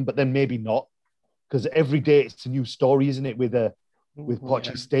Tottenham, but then maybe not, because every day it's a new story, isn't it? With Poch,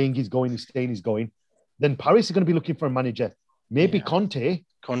 he's staying, he's going, he's staying, he's going. Then Paris are going to be looking for a manager. Maybe Conte,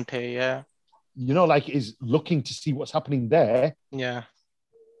 yeah. You know, like, is looking to see what's happening there. Yeah.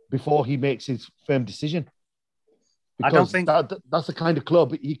 Before he makes his firm decision. Because I don't think that's the kind of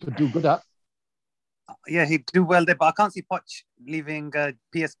club he could do good at. Yeah, he'd do well there, but I can't see Poch leaving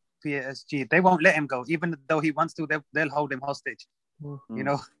PSG. They won't let him go, even though he wants to. They'll hold him hostage. Mm-hmm. You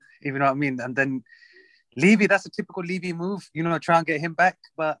know, even what I mean. And then Levy, that's a typical Levy move. You know, try and get him back,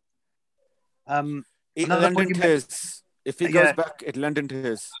 but if he goes back, it lend into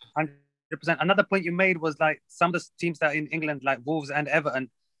his 100%. Another point you made was like some of the teams that are in England, like Wolves and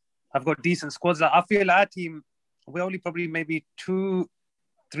Everton, have got decent squads. Like, I feel like our team, we're only probably maybe 2-3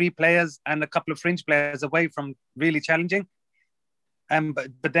 players and a couple of fringe players away from really challenging.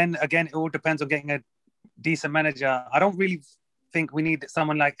 But then again, it all depends on getting a decent manager. I don't really think we need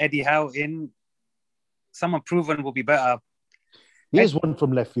someone like Eddie Howe in. Someone proven will be better. Here's one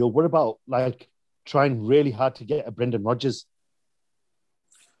from left field. What about like trying really hard to get a Brendan Rodgers?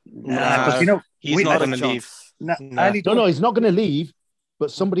 Because, you know, he's not going to leave. No, he's not going to leave.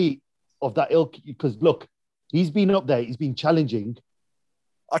 But somebody of that ilk, because look, he's been up there, he's been challenging.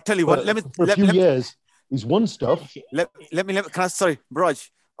 I'll tell you what. For a few years, he's won stuff. Sorry, Biraj.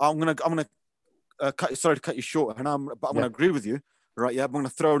 I'm gonna sorry to cut you short, but I'm gonna agree with you, right? Yeah, I'm gonna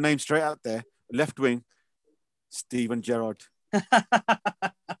throw a name straight out there. Left wing, Steven Gerrard.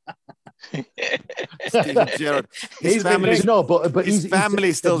 Steven Gerrard. His family's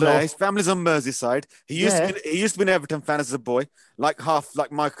still there. His family's on Merseyside. He used to be an Everton fan as a boy, like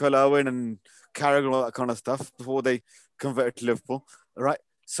Michael Owen and Carragher and all that kind of stuff before they converted to Liverpool. Right.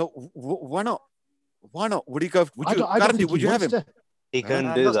 So why not? Why not? Would he go? Would you have him? He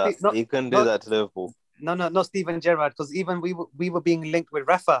couldn't do that. He couldn't do that to Liverpool. No, not Steven Gerrard, because even we were being linked with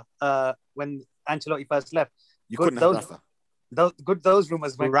Rafa when Ancelotti first left. You couldn't have Rafa. Those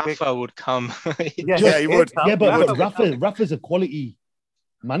rumors went Rafa quick. would come. Yeah, he would. Yeah, but Rafa's a quality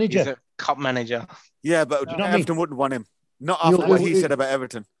manager. He's a cup manager. Yeah, but Everton wouldn't want him. Not after what he said about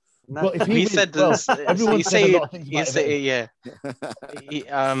Everton. No. But if He said well, this. everyone He said a said, lot of things he about said, Everton. yeah. He,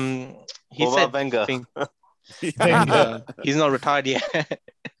 he What said, about Wenger? Wenger. he's not retired yet.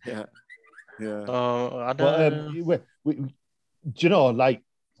 Yeah, yeah. I don't But know. do you know, like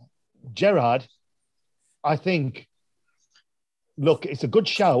Gerrard? I think. Look, it's a good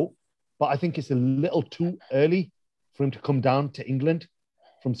shout, but I think it's a little too early for him to come down to England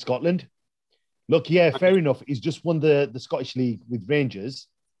from Scotland. Look, yeah, fair enough. He's just won the Scottish League with Rangers,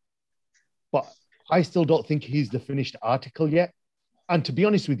 but I still don't think he's the finished article yet. And to be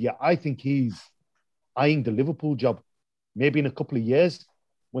honest with you, I think he's eyeing the Liverpool job. Maybe in a couple of years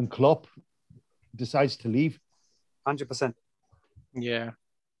when Klopp decides to leave. 100%. Yeah.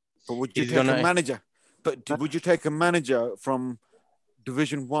 But would you He's take a gonna- manager? But would you take a manager from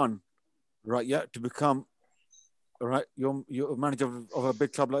Division 1, right? Yeah, to become, all right, you're a manager of a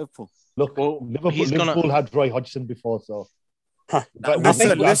big club like Liverpool. Look, Well, Liverpool had Roy Hodgson before, so. But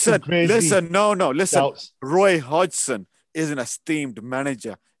Listen, no, listen. doubts. Roy Hodgson is an esteemed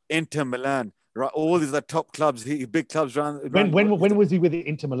manager. Inter Milan, right? All these are top clubs, big clubs around. When was he with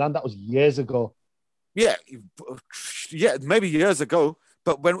Inter Milan? That was years ago. Yeah, maybe years ago.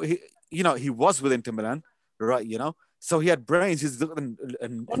 But when he was with Inter Milan, right? So he had brains. He's He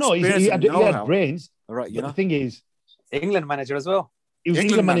had brains. All right, The thing is, England manager as well. he was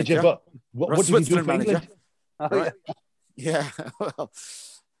England manager, but what did he do for England? Oh, Right. Yeah. Well,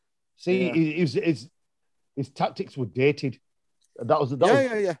 See, his tactics were dated. That was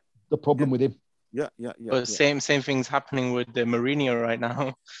yeah. the problem with him. Yeah. But same things happening with the Mourinho right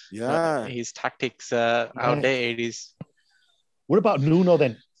now. Yeah. His tactics outdated. What about Nuno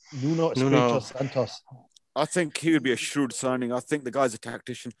then? Nuno Espirito Nuno. Santos. I think he would be a shrewd signing. I think the guy's a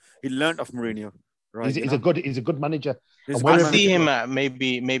tactician. He learned off Mourinho. Right. He's a good manager. He's a I good see manager. him at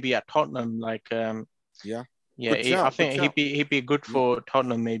maybe at Tottenham. Like Yeah. yeah. Good shout, I think good shout. he'd be good for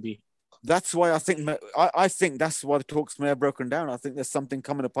Tottenham maybe. That's why I think that's why the talks may have broken down. I think there's something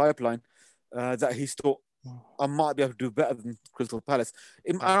coming in the pipeline that he's thought I might be able to do better than Crystal Palace.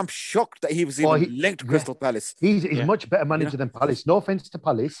 And I'm shocked that he was even linked to Crystal Palace. He's much better manager than Palace. No offense to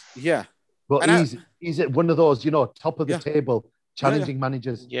Palace, Yeah. but And he's at one of those, top of the Yeah. table, challenging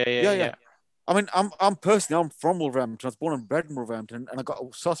managers. Yeah. I mean, I'm personally, I'm from Wolverhampton. I was born and bred in Wolverhampton, and I got a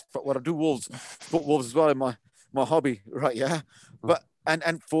soft spot. What I do Wolves, foot Wolves as well in my hobby, right? Yeah, but and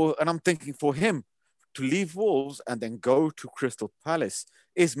I'm thinking for him to leave Wolves and then go to Crystal Palace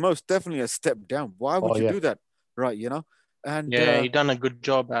is most definitely a step down. Why would you do that, right? And he done a good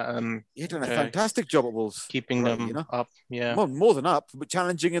job at he done a fantastic job at Wolves, keeping right, them up. Yeah, more than up, but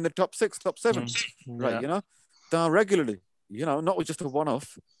challenging in the top 6, top 7, right? Done regularly. Not with just a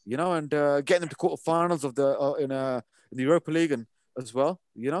one-off, and getting them to quarterfinals of the in the Europa League and as well,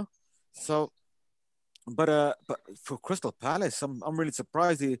 So, but for Crystal Palace, I'm really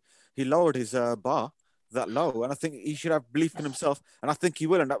surprised he lowered his bar that low, and I think he should have belief in himself, and I think he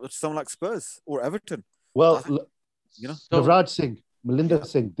will end up with someone like Spurs or Everton. Well, So- Navraj Singh, Melinda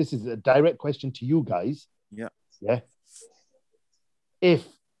Singh, this is a direct question to you guys. Yeah. If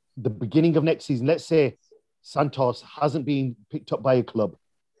the beginning of next season, let's say Santos hasn't been picked up by a club,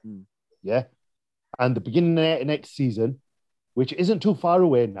 and the beginning of next season, which isn't too far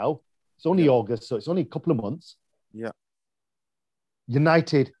away now, it's only August, so it's only a couple of months. Yeah.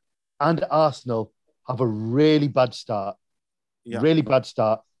 United and Arsenal have a really bad start,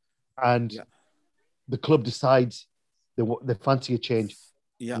 and the club decides they fancy a change.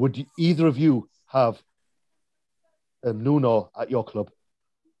 Yeah. Would either of you have Nuno at your club?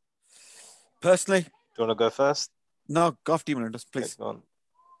 Personally, Do you want to go first? no, go off, Demon, just please. Okay, go on.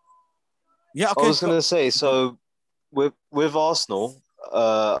 Yeah, okay. I was going to say, so with Arsenal,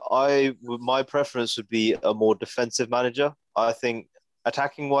 my preference would be a more defensive manager. I think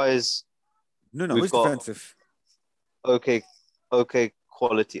attacking wise, No, we've he's got- defensive. okay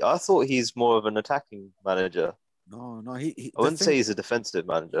quality. I thought he's more of an attacking manager. No, I wouldn't say he's a defensive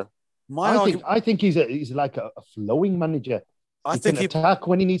manager. I think he's like a flowing manager. I He think can attack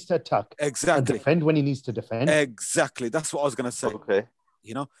when he needs to attack and exactly. defend when he needs to defend. Exactly. That's what I was going to say. Okay.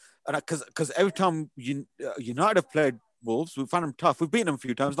 And because every time United have played Wolves, we found them tough. We've beaten them a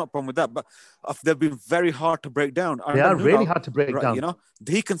few times, not a problem with that. But they've been very hard to break down. They are really hard to break right, down.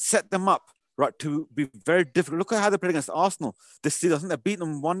 He can set them up, right, to be very difficult. Look at how they played against Arsenal this season. I think they beat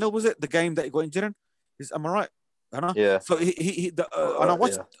them 1-0, was it? The game that he got injured in? Am I right? I know. Yeah. So and I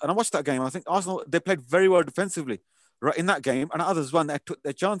watched that game. I think Arsenal, they played very well defensively, right, in that game. And others, when they took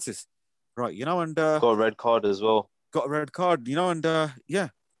their chances, right, and Got a red card as well. got a red card, and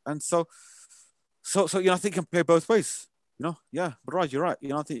and so I think he can play both ways, but Raj, you're right,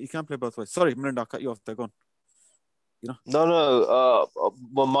 I think he can play both ways. Sorry, Melinda, I cut you off there. Go on. No.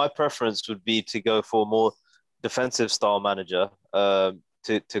 Well, my preference would be to go for a more defensive style manager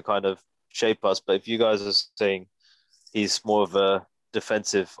to kind of shape us. But if you guys are saying he's more of a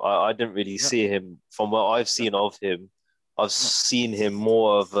defensive, I didn't really see him from what I've seen of him. I've seen him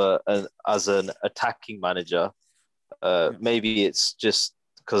more of as an attacking manager. Maybe it's just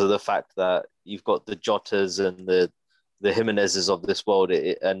because of the fact that you've got the Jotas and the Jimenezes of this world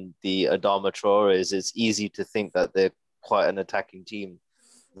and the Adama Traores. It's easy to think that they're quite an attacking team,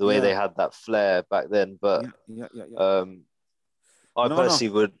 the way they had that flair back then. But I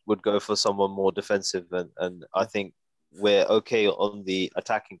personally would go for someone more defensive, and I think we're okay on the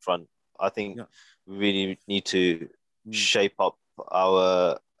attacking front. I think we really need to shape up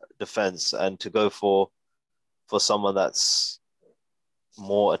our defense and to go for someone that's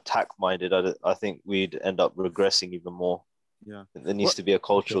more attack minded. I think we'd end up regressing even more. There needs to be a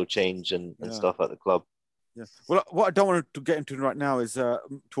cultural change and stuff at the club. Well, what I don't want to get into right now is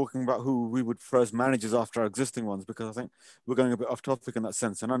talking about who we would first managers after our existing ones, because I think we're going a bit off topic in that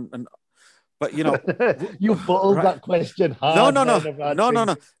sense. But you bottled that question hard.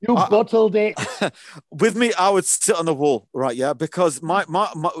 No. You bottled it. With me, I would sit on the wall, right? Yeah, because my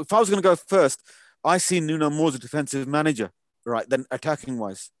if I was going to go first, I see Nuno more as a defensive manager, right, than attacking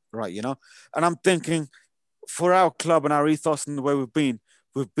wise, right? And I'm thinking for our club and our ethos and the way we've been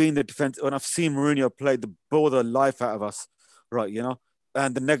the defense. And I've seen Mourinho play the ball the life out of us, right?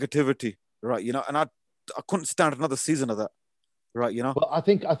 And the negativity, right? And I couldn't stand another season of that, right? But I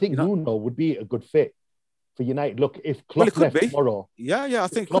think Nuno would be a good fit for United. Look, if Klopp left tomorrow, I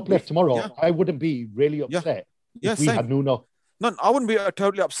think Klopp left tomorrow, I wouldn't be really upset if we had Nuno. No, I wouldn't be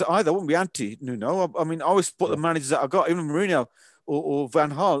totally upset either. I wouldn't be anti Nuno. I mean, I always support the managers that I got, even Mourinho or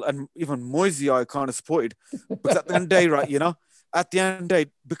Van Gaal, and even Moisey I kind of supported. But at the end of the day, right, at the end of the day,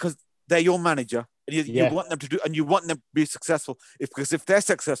 because they're your manager, and you want them to do, and you want them to be successful. Because if they're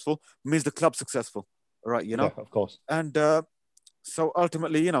successful, it means the club's successful, right? Yeah, of course. And so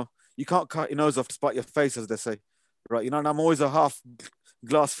ultimately, you can't cut your nose off to spite your face, as they say, right? And I'm always a half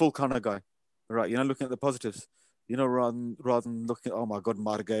glass full kind of guy, right? Looking at the positives. Rather than looking at, oh my God,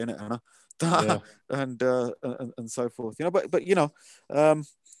 Marga in it, and so forth. There's going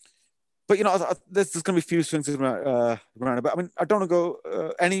to be a few swings around. But I mean, I don't want to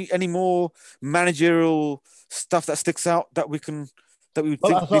go any more managerial stuff that sticks out that we think we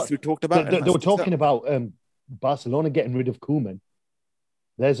talked about. They were talking about Barcelona getting rid of Koeman.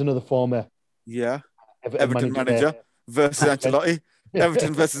 There's another former Everton manager versus Ancelotti.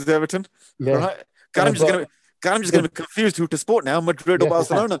 Everton versus Everton. Right? I'm just going to be confused who to support now, Madrid or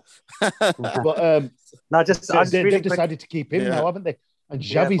Barcelona. But they've decided to keep him now, haven't they? And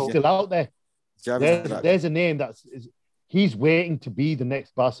Xavi's still out there. There's a name he's waiting to be the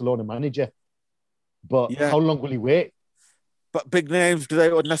next Barcelona manager. But how long will he wait? But big names, do they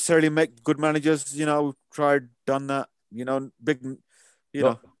necessarily make good managers? Tried, done that.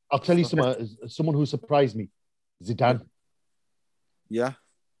 I'll tell you someone who surprised me. Zidane. Yeah.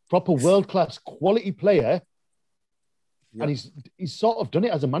 Proper world-class quality player. And he's sort of done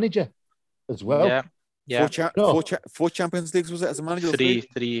it as a manager as well. Yeah. Four Champions Leagues, was it, as a manager? Three.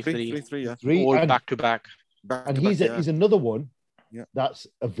 All back to back. And he's another one that's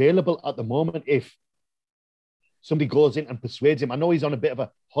available at the moment if somebody goes in and persuades him. I know he's on a bit of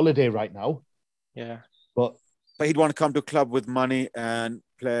a holiday right now. Yeah. But he'd want to come to a club with money and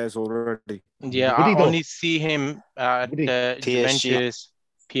players already. Yeah, I only see him at Juventus.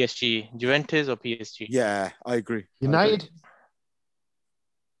 PSG, Juventus or PSG? Yeah, I agree. United?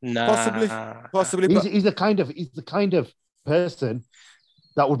 Nah. Possibly. He's the kind of person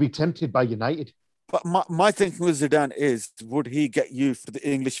that would be tempted by United. But my thinking with Zidane is, would he get used to the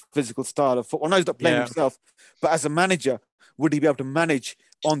English physical style of football? I know he's not playing himself, but as a manager, would he be able to manage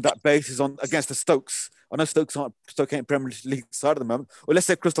on that basis against the Stokes? I know Stoke ain't Premier League side at the moment. Or let's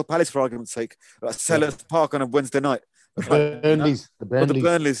say Crystal Palace, for argument's sake, at Sellers Park on a Wednesday night. The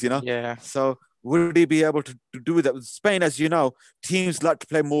Burnleys, Yeah. So would he be able to do that? With Spain, as you know, teams like to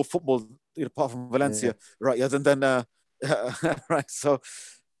play more football, apart from Valencia, right? Other than right. So,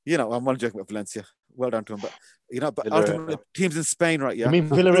 I'm only joking about Valencia. Well done to him, but ultimately, teams in Spain, right? Yeah. You mean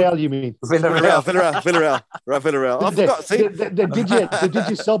Villarreal? You mean Villarreal, right? Villarreal. I forgot. See, they did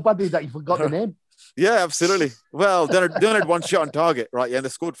you so badly that you forgot the name. Yeah, absolutely. Well, they had one shot on target, right? Yeah, and they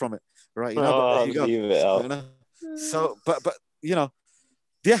scored from it, right? But there you go. So, but but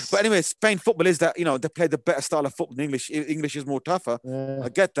anyway, Spain football is that they play the better style of football than English. English is more tougher. I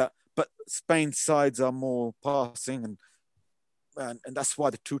get that, but Spain's sides are more passing, and that's why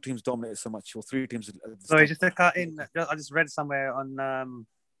the two teams dominate so much, or three teams. Sorry, just to cut in, I just read somewhere on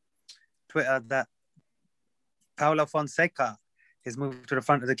Twitter that Paulo Fonseca is moved to the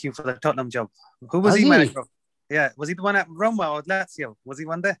front of the queue for the Tottenham job. Who was Has he he? managed from? Yeah, was he the one at Roma or Lazio? Was he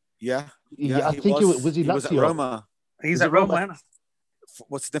one there? Yeah, Yeah, I think was he He was at Lazio? Roma. He's Was at it Roma? Roma, isn't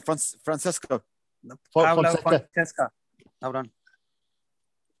What's the Francesco? he? Paulo Fonseca. Fonseca. Hold on.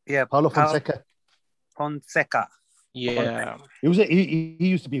 Yeah, Paulo Fonseca. Fonseca. Yeah. He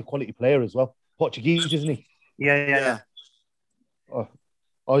used to be a quality player as well. Portuguese, isn't he? Yeah.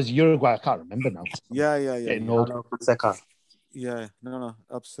 Or is Uruguay? I can't remember now. Yeah. Getting old. Paulo Fonseca. Yeah, no,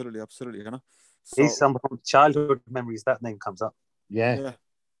 absolutely, you know. He's some from childhood memories. That name comes up. Yeah.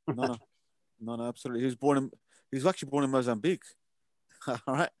 No, absolutely. He was actually born in Mozambique. All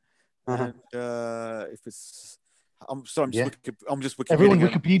right. Uh-huh. And if it's, I'm sorry, Yeah. I'm just Everyone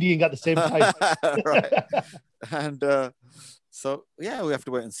Wikipediaing. Wikipediaing at the same time. Right. And so yeah, we have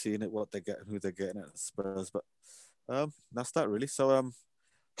to wait and see what they get, who they're getting at Spurs. But that's that really. So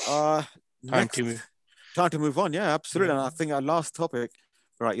Time to move on. Yeah, absolutely. And I think our last topic,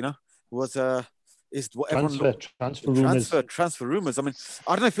 right, was is what everyone transfer rumors. I mean,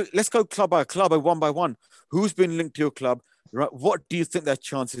 I don't know let's go club by club, or one by one. Who's been linked to your club? Right. What do you think their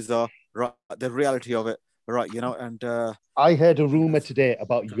chances are? Right. The reality of it. Right. And I heard a rumor today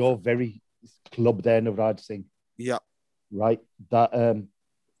about your very club there, Navraj Singh. Yeah. Right. That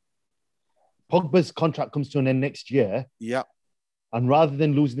Pogba's contract comes to an end next year. Yeah. And rather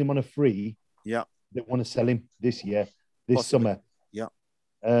than losing him on a free, yeah, they want to sell him this year, this Possibly. summer. Yeah.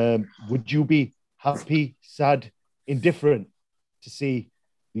 Would you be happy, sad, indifferent to see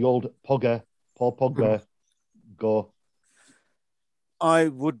the old Paul Pogba go? I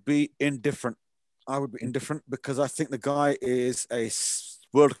would be indifferent. Because I think the guy is a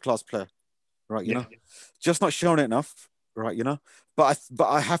world-class player, right? Just not shown it enough, right? But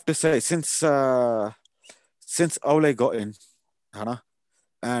I have to say, since Ole got in, Hannah,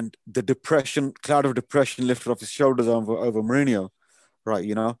 and the cloud of depression lifted off his shoulders over Mourinho, right?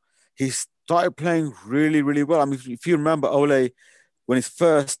 He started playing really, really well. I mean, if you remember Ole, when it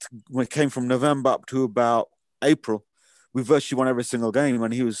came from November up to about April, we virtually won every single game,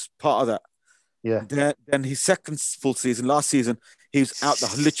 and he was part of that. Yeah. Then his second full season, last season, he was out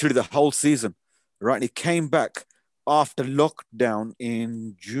literally the whole season, right? And he came back after lockdown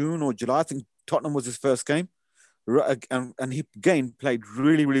in June or July. I think Tottenham was his first game, right? And he again played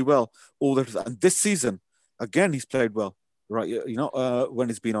really, really well and this season again he's played well, right? When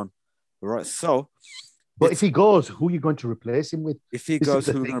he's been on, right? So, but if he goes, who are you going to replace him with? If he goes,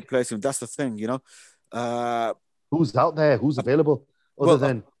 who are going to replace him? That's the thing, Who's out there? Who's available other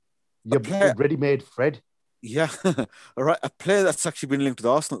than your ready-made Fred? Yeah, all right. A player that's actually been linked with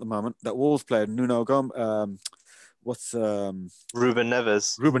Arsenal at the moment, that Wolves player, Nuno Gomes. Ruben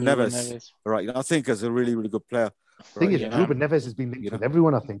Neves. Ruben Neves. All right, I think is a really, really good player. Thing is, Ruben Neves has been linked with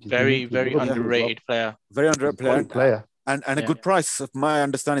everyone. I think very, very underrated player. Very underrated player. And a good price. Of my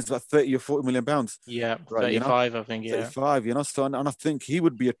understanding, is about 30 or 40 million pounds. Yeah, right, 35, I think. Yeah, 35. So and I think he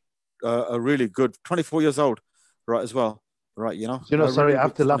would be a really good 24 years old, right? As well, right? Sorry, I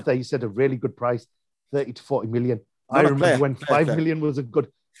have to laugh there. You said a really good price, 30 to 40 million. I remember when 5 million was a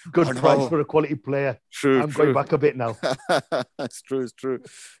good price for a quality player. True. I'm going back a bit now. It's true.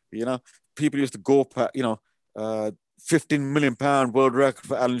 People used to go at 15 million pound world record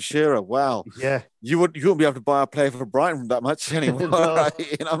for Alan Shearer. Wow. Yeah. You wouldn't be able to buy a player for Brighton that much anymore. No. Right?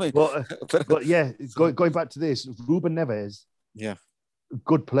 You know what I mean? But yeah, going back to this, Ruben Neves. Yeah.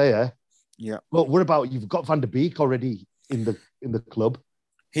 Good player. Yeah. But what about you've got Van der Beek already in the club?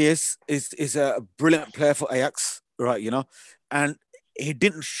 He is a brilliant player for Ajax, right? And he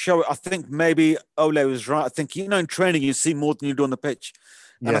didn't show it. I think maybe Ole was right. I think in training you see more than you do on the pitch.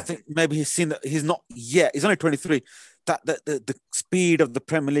 And I think maybe he's seen that he's not yet. He's only 23. That the speed of the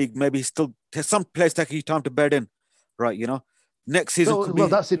Premier League, maybe he still has some players taking time to bed in, right? Next season.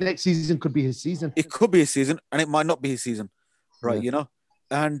 That's it. Next season could be his season. It could be his season, and it might not be his season, right?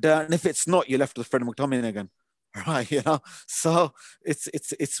 And if it's not, you're left with Freddie McTominay again, right? So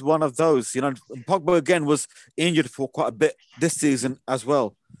it's one of those. Pogba again was injured for quite a bit this season as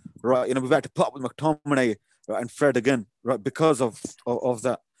well, right? We've had to put up with McTominay and Fred again, right? Because of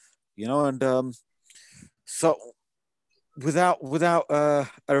that, and so. Without a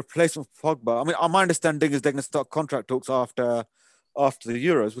replacement for Pogba, I mean, my understanding is they're going to start contract talks after the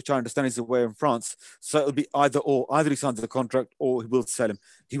Euros, which I understand is away in France. So it'll be either he signs the contract or he will sell him.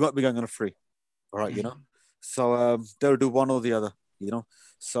 He won't be going on a free, all right, So they'll do one or the other,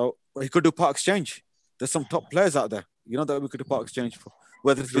 So he could do part exchange. There's some top players out there, that we could do part exchange for,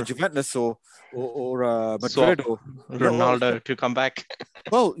 whether it's with Juventus or Madrid or Ronaldo to come back.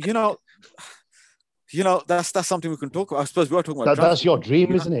 Well, that's something we can talk about. I suppose we are talking about that's your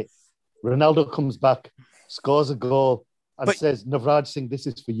dream, isn't it? Ronaldo comes back, scores a goal and But- says, Navraj Singh, this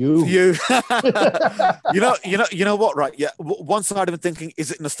is for you. You, you know what, right? Yeah. One side of him thinking,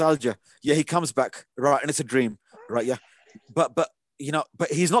 is it nostalgia? Yeah, he comes back, right, and it's a dream, right? Yeah, but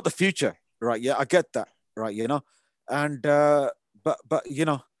he's not the future, right? Yeah, I get that, right? And but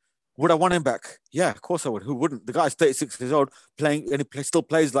would I want him back? Yeah, of course I would. Who wouldn't? The guy's 36 years old, playing, and he still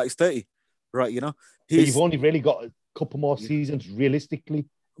plays like he's 30, right? But you've only really got a couple more seasons, realistically.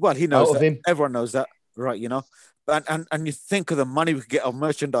 Well, he knows out of that. him. Everyone knows that, right? And you think of the money we could get on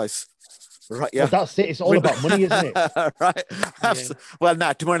merchandise, right? Yeah, But that's it. It's all about money, isn't it? Right. Well,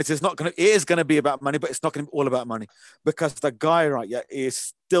 now, to be honest, it is going to be about money, but it's not going to be all about money because the guy, right? Yeah,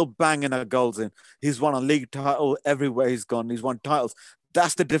 is still banging our goals in. He's won a league title everywhere he's gone. He's won titles.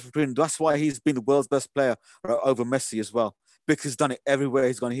 That's the difference between. That's why he's been the world's best player over Messi as well, because he's done it everywhere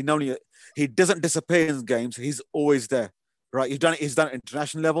he's gone. He doesn't disappear in games. He's always there. Right, he's done it at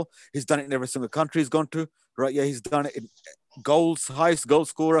international level. He's done it in every single country he's gone to. Right, yeah, he's done it in goals, highest goal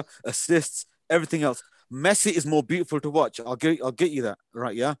scorer, assists, everything else. Messi is more beautiful to watch. I'll get you that.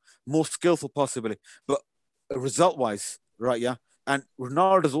 Right, yeah, more skillful possibly, but result-wise, right, yeah. And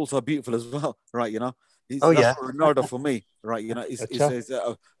Ronaldo's also beautiful as well, right? That's Ronaldo for me, right? He's a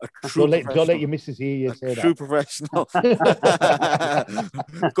true. Don't let your missus hear you say true that. professional.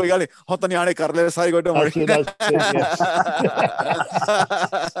 कोई गल नहीं होता नहीं आने कर ले सारी को That's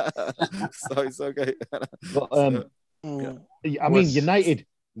it, so it's okay. But, I mean, United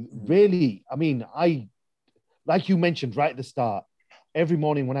really. I mean, like you mentioned right at the start. Every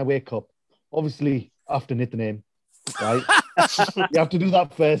morning when I wake up, obviously after Nithanem, right? You have to do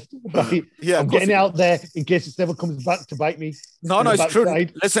that first, right? Yeah, I'm getting it out there in case it ever comes back to bite me. No, it's true.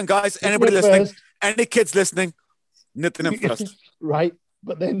 Listen, guys, anybody listening, any kids listening, Nithanem first, right?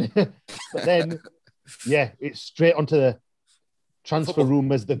 But then, yeah, it's straight onto the transfer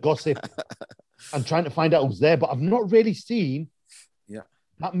rumors, the gossip, and trying to find out who's there. But I've not really seen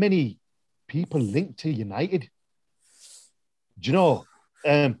that many people linked to United. Do you know,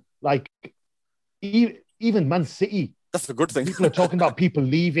 like even Man City? That's a good thing. People are talking about people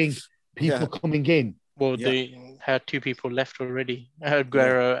leaving, people coming in. Well, they had two people left already,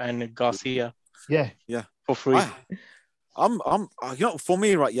 Aguero and Garcia. Yeah, for free. I'm for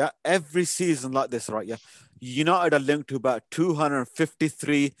me, right, yeah, every season like this, right, yeah, United are linked to about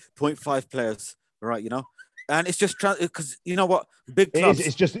 253.5 players, right, and it's just because you know what, big clubs,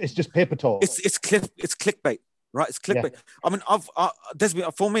 it's just paper talk. It's clickbait, right? It's clickbait. I mean,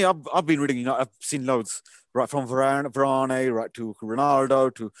 I've been reading, I've seen loads, right, from Varane, right, to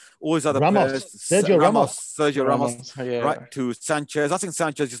Ronaldo, to all these other players, Sergio Ramos, right, to Sanchez. I think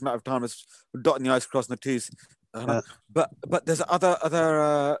Sanchez just a matter of time is dotting the i's, crossing the t's. But there's other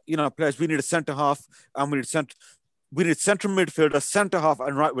players. We need a centre half, and we need central midfielder, centre half,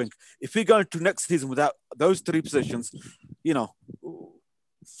 and right wing. If we go into next season without those three positions,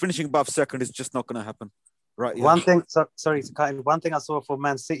 finishing above second is just not going to happen, right? Yeah. One thing I saw for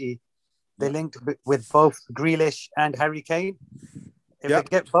Man City, they linked with both Grealish and Harry Kane. If they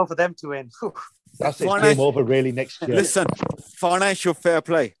get both of them to win, that's it. Game over really next year. Listen, financial fair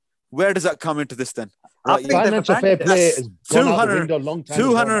play. Where does that come into this then? Right, financial fair play is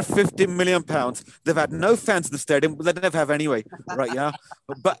 250 million pounds. They've had no fans in the stadium. They never have anyway, right? Yeah,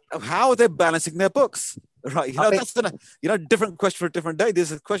 but how are they balancing their books? Right, that's a different question for a different day. This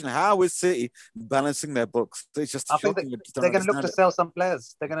is a question: how is City balancing their books? It's just they're going to look to sell some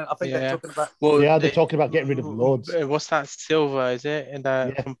players. They're talking about. Well, they're talking about getting rid of loads. What's that? Silva, is it? And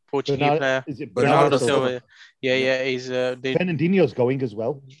from Portuguese player. Is it Bernardo Silva? Yeah. He's Fernandinho's going as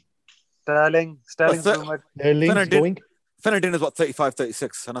well. Sterling's going. Fernandinho's what, 35,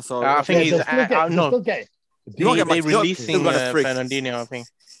 36, and I saw. I think he's no. They're releasing Fernandinho. I think.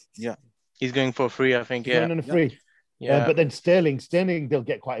 Yeah, he's going for free. I think. Going on a free. Yeah, but then Sterling, they'll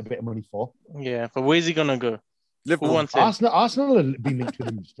get quite a bit of money for. Yeah, but where's he gonna go? Liverpool. Wants him? Arsenal have been linked with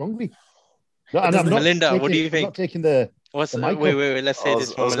him strongly. No, and Melinda, what do you think? I'm not taking the. Wait. Let's say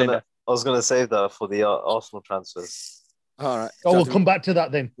this for Melinda. I was gonna save that for the Arsenal transfers. All right. We'll come back to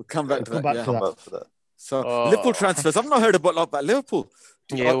that then. We'll come back to that. So Oh. Liverpool transfers. I've not heard about Liverpool.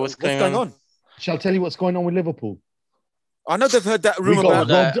 Yeah, what's going on? Shall I tell you what's going on with Liverpool? I know they've heard that rumor We got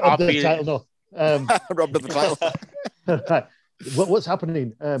about robbed of the title. No. robbed of the title. What's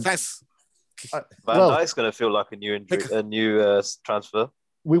happening? Thanks. Van Dijk's going to feel like a new transfer.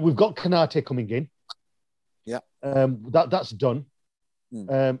 We've got Kanate coming in. Yeah. That's done.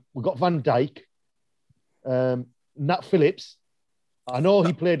 We've got Van Dijk. Nat Phillips. I know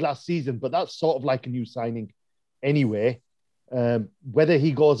he played last season, but that's sort of like a new signing anyway. Whether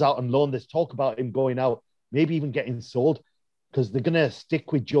he goes out on loan, there's talk about him going out, maybe even getting sold, because they're going to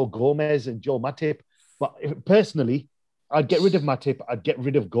stick with Joe Gomez and Joe Matip. But personally, I'd get rid of Matip. I'd get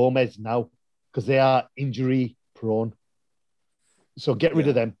rid of Gomez now because they are injury prone. So get rid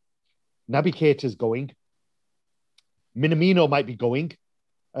of them. Naby Keita's going. Minamino might be going.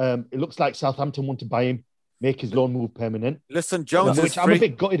 It looks like Southampton want to buy him, make his loan move permanent. Listen, Jones is which I'm free. a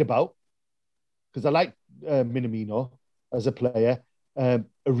bit gutted about because I like Minamino as a player.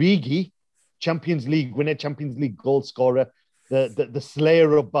 Origi, Champions League winner, Champions League goal scorer, the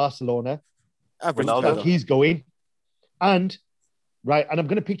slayer of Barcelona. Ronaldo. He's going. And I'm going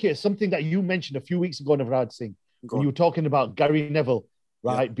to pick it something that you mentioned a few weeks ago, Navraj Singh, when you were talking about Gary Neville,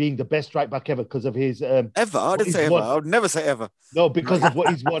 being the best right back ever because of his ever. I didn't say ever. I would never say ever. No, because of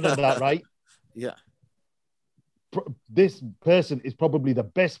what he's won and that, right? Yeah. This person is probably the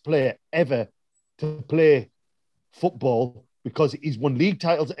best player ever to play football because he's won league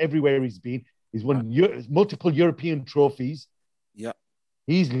titles everywhere he's been. He's won multiple European trophies. Yeah.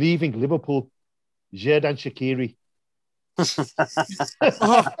 He's leaving Liverpool. Xherdan Shaqiri.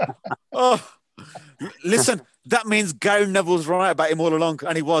 Listen, that means Gary Neville's right about him all along,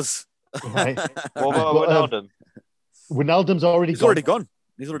 and he was. Right. What about Wijnaldum? Wijnaldum's already He's already gone.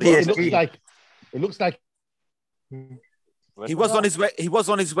 He's already gone. It looks like he was on his way. He was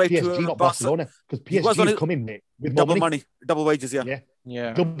on his way PSG, to not Barcelona, because He was on PSG his- coming mate, with double more money, double wages. Yeah,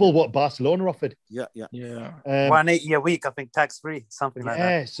 Yeah. double what Barcelona offered. yeah. Yeah. 180 a week, I think, tax free, something like that.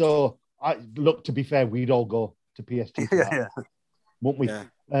 Yeah, so to be fair, we'd all go to PSG, for that, Yeah. won't we? Yeah.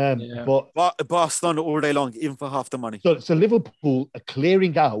 Yeah. But Barcelona all day long, even for half the money. so Liverpool are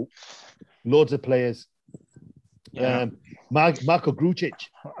clearing out loads of players. Yeah. Marko Grujic.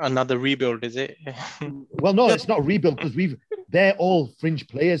 Another rebuild, is it? Well, no, it's not a rebuild because they're all fringe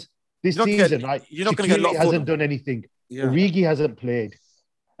players this You're not gonna season, get- right? you're not gonna get a lot Shaqiri for hasn't them. done anything. Yeah. Origi hasn't played.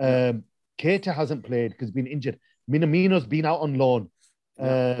 Keita hasn't played because he's been injured. Minamino's been out on loan. You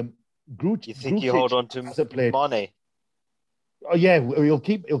think you Grujic hold on to hasn't played. Mane? Oh yeah, he'll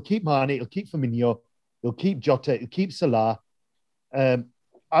keep Mane, he'll keep Firmino, he'll keep Jota, he'll keep Salah.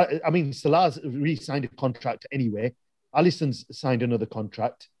 I mean, Salah's re-signed a contract anyway. Alisson's signed another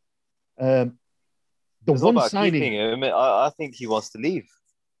contract. The It's not one about signing, keeping him. I think he wants to leave.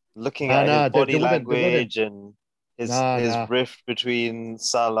 Looking at Nah, his they body wouldn't- they wouldn't. language and his Nah. rift between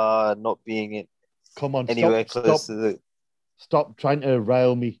Salah and not being it come on, anywhere stop, close stop, to the. stop trying to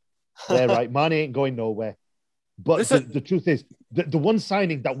rile me. Yeah, right. Mane ain't going nowhere. But Listen. the truth is, the one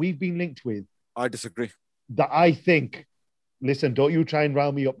signing that we've been linked with I disagree. that I think, listen, don't you try and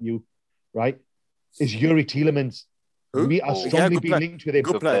rile me up, right? Is Yuri Tielemans. Who? We are Oh, yeah, strongly good being player. linked with him.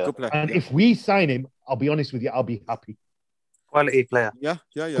 Good player. Good player. And if we sign him, I'll be honest with you, I'll be happy Quality player. Yeah.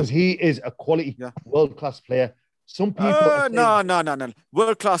 because he is a quality Yeah. world-class player. Some people are saying, No.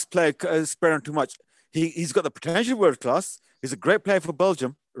 World class player is sparing too much. He's got the potential world class. He's a great player for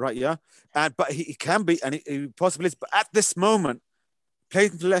Belgium, right? Yeah, but he can be, and he possibly is. But at this moment,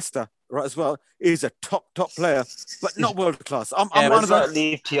 playing for Leicester, right, as well, is a top player, but not world class. I'm Yeah, one Does of that those,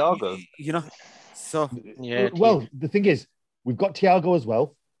 leave Thiago? you know. So Yeah. well, the thing is, we've got Thiago as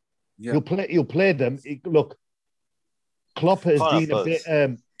well. yeah, He'll play them. Look, Klopp has Fine, been a but- bit.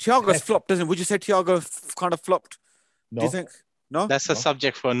 Thiago's Pep. flopped, doesn't it? Would you say Thiago kind of flopped? No, Do you think? No. That's a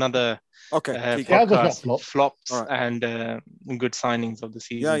subject for another Okay. Tiga. Thiago's not podcast. flopped. Flops All right. and good signings of the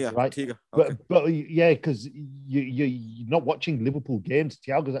season. Yeah. Right. Tiga. Okay. but yeah, because you're not watching Liverpool games.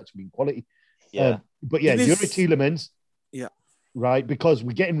 Thiago's actually been quality. Yeah. But yeah, It is- Yuri Tielemans. Yeah. Right, because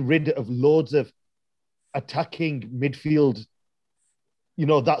we're getting rid of loads of attacking midfield,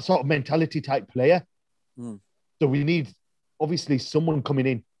 that sort of mentality type player. Hmm. So we need obviously someone coming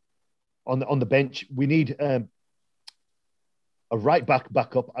in on the bench. We need a right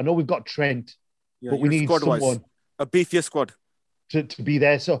backup. I know we've got Trent, Yeah, but we you're need squad-wise. someone A beefier squad. to be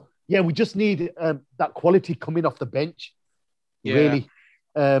there. So yeah, we just need that quality coming off the bench. Yeah. Really,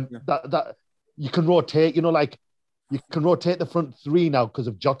 that you can rotate. Like you can rotate the front three now because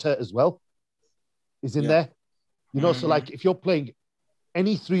of Jota as well. Is in Yeah. there. So Mhm. like if you're playing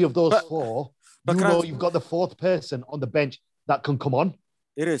any three of those But- four, but can I- you've got the fourth person on the bench that can come on.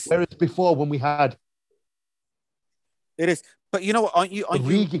 It is. Whereas before, when we had It is. But you know what? Aren't you?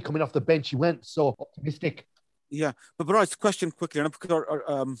 Origi coming off the bench, you went so optimistic. Yeah, but Baraj, question quickly, and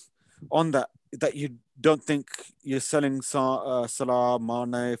on that you don't think you're selling Salah,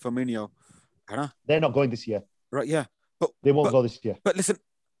 Mane, Firmino, Hannah? They're not going this year. Right? Yeah, but They won't go this year. but listen,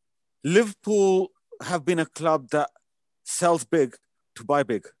 Liverpool have been a club that sells big to buy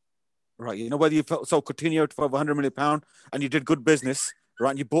big, right? Whether you sold Coutinho for over £100 million and you did good business,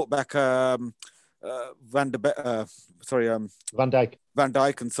 right? And you bought back Van Dijk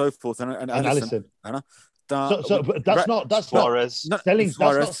Dijk and so forth, and and Alisson. Alisson. But but that's not Suarez. not selling.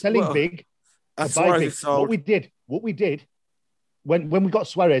 Suarez. That's not selling Well, big. And to buy Suarez big. is sold. What we did when we got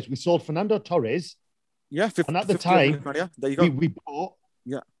Suarez, we sold Fernando Torres. Yeah, 50, And at the 50 time, million, yeah, there you go. We bought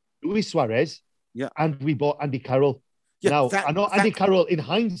Yeah. Luis Suarez. Yeah. And we bought Andy Carroll. Yeah, now, that- I know that- Andy Carroll, in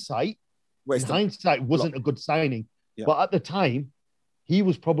hindsight, wasn't a good signing. Yeah. But at the time, he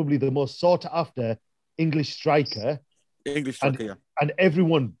was probably the most sought after English striker. English striker, yeah. And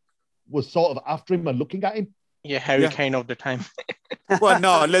everyone was sort of after him and looking at him. Yeah, Harry Yeah. Kane of the time. Well,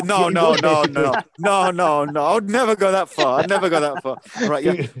 no. I would never go that far. I'd never go that far. Right,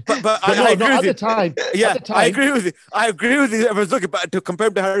 yeah. But I agree with you. At the time. Yeah, at the time, I agree with you. Everyone's looking, but to compare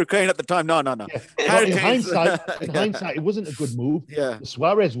him to Harry Kane at the time, no. Yeah. Harry in Kane's- hindsight, it wasn't a good move. Yeah, The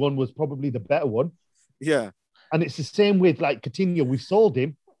Suarez one was probably the better one. yeah. And it's the same with like Coutinho. We sold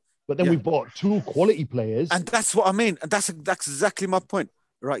him, but then Yeah. we bought two quality players. And that's what I mean. And that's exactly my point.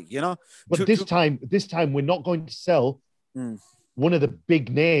 Right, you know? But this time we're not going to sell Mm. one of the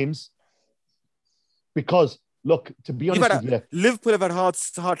big names because, look, to be honest with you, Liverpool have had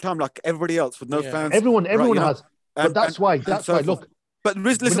hard time like everybody else with no Yeah. fans. everyone you know, has. But and- that's why. and That's so why. forth. Look, But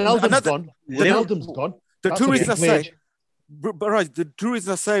listen, Ronaldo's another, gone. Ronaldo's gone. the That's two a reasons I big say, wage. but right, the two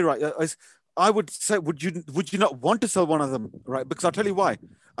reasons I say, right, is I would say, would you not want to sell one of them, right? Because I'll tell you why.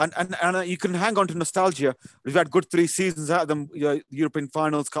 And you can hang on to nostalgia. We've had good 3 seasons out of them. You know, European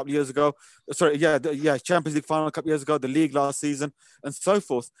finals a couple of years ago. Sorry, Champions League final a couple of years ago. The league last season, and so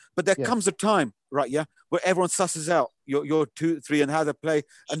forth. But there Yeah. comes a time, right? Yeah, where everyone susses out your 2, 3, and how they play,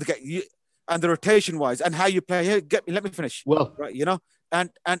 and and the rotation wise, and how you play. Here, let me finish. Well, Right, you know,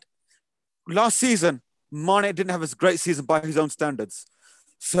 and last season, Mane didn't have a great season by his own standards.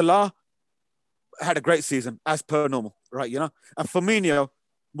 Salah had a great season as per normal, right? You know, and Firmino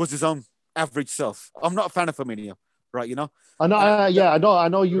was his own average self. I'm not a fan of Firmino, right? You know, I know. I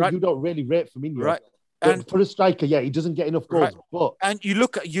know. You Right. you don't really rate Firmino, right? But And for a striker, yeah, he doesn't get enough goals. Right. But and you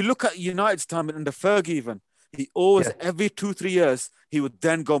look at United's time under Fergie even. He always every 2-3 years he would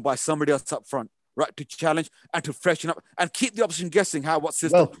then go and buy somebody else up front, right, to challenge and to freshen up and keep the opposition guessing what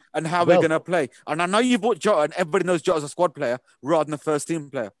system and how we're well- going to play. And I know you bought Jota, and everybody knows Jota's a squad player rather than a first team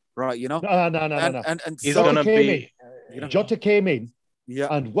player, right? You know, no. and He's so, gonna came be. you know, Jota came in, yeah,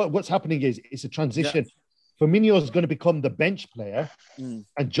 and what's happening is it's a transition. Firmino is going to become the bench player, Mm.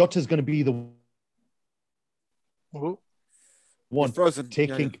 and Jota's going to be the Who? one frozen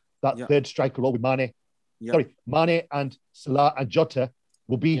taking that yeah. third striker role with Mane. Yeah. Sorry, Mane and Salah and Jota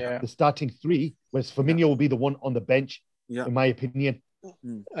will be Yeah. the starting 3, whereas Firmino will be the one on the bench, Yeah. in my opinion.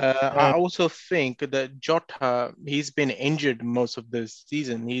 I also think that Jota, he's been injured most of the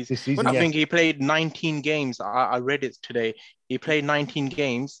season. This season, I yeah. think he played 19 games. I read it today. He played 19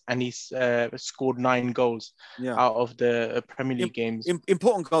 games and he's scored 9 goals Yeah. out of the Premier League games.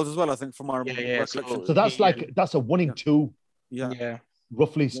 Important goals as well, I think, from our Yeah, recollection. So that's a 1 in 2 Yeah. Yeah.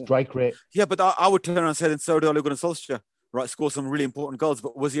 roughly strike rate. Yeah, but I would turn around and say then so did Ole Gunnar Solskjaer, right? Score some really important goals,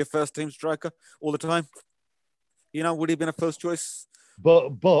 but was he a first team striker all the time? You know, would he have been a first choice?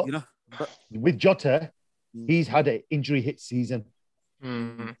 But You know, but with Jota, Mm. he's had an injury hit season.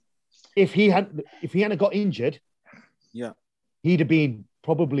 Mhm. If he hadn't got injured, Yeah. he'd have been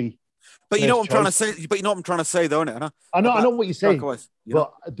probably. but you know what I'm First trying to choice. say. But you know what I'm trying to say, though, innit? I know what you're saying. Striker-wise, you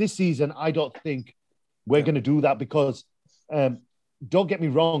know? But this season, I don't think we're Yeah. going to do that because, don't get me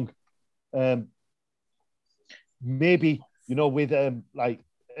wrong, maybe, with like,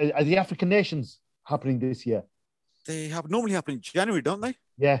 are the African nations happening this year? They normally happen in January, don't they?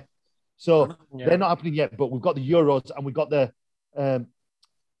 Yeah. So Yeah. they're not happening yet, but we've got the Euros and we've got the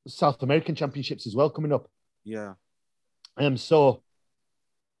South American Championships as well coming up. Yeah. So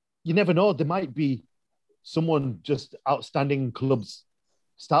you never know. There might be someone just outstanding clubs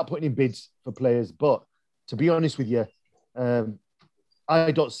start putting in bids for players. But to be honest with you,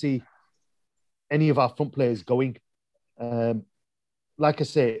 I don't see any of our front players going. Like I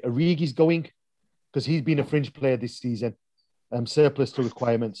say, Origi's going because he's been a fringe player this season, surplus to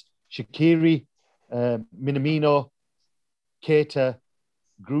requirements. Shaqiri, Minamino, Keita,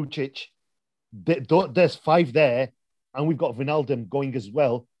 Grujic. There's 5 there, and we've got Wijnaldum going as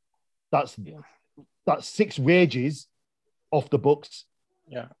well. That's 6 wages off the books.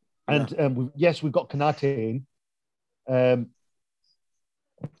 Yeah. And we've got Konate in.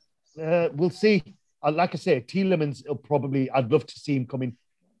 We'll see. Like I say, Tielemans I'd love to see him coming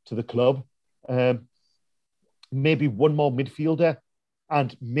to the club. Maybe one more midfielder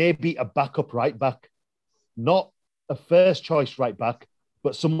and maybe a backup right back. Not a first choice right back,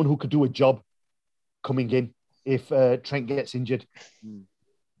 but someone who could do a job coming in if Trent gets injured.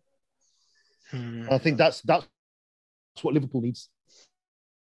 I think that's what Liverpool needs.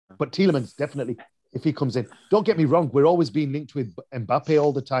 But Tielemans, definitely, if he comes in. Don't get me wrong, we're always being linked with Mbappe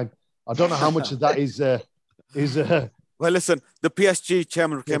all the time. I don't know how much of that is. Well, listen, the PSG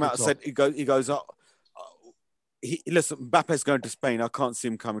chairman came out and it's said he goes, listen, Mbappe's going to Spain. I can't see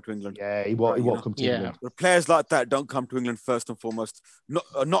him coming to England. Yeah, he won't come to Yeah. England. The players like that don't come to England first and foremost.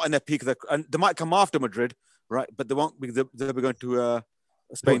 Not in their peak. And they might come after Madrid, right? But they won't be. They'll be going to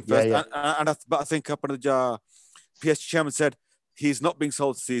Spain Yeah, first. yeah. But I think up under the PSG chairman said he's not being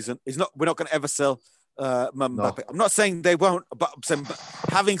sold this season. We're not going to ever sell Mbappe. No. I'm not saying they won't, but I'm saying, but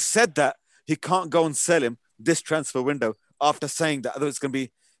having said that, he can't go and sell him this transfer window after saying that. Otherwise, it's going to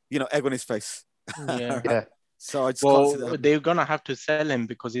be, egg on his face. Yeah. Yeah. So I just can't see Well, that. they're gonna have to sell him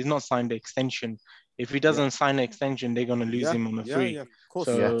because he's not signed the extension. If he doesn't sign the extension, they're gonna lose him on a free. Yeah, of course.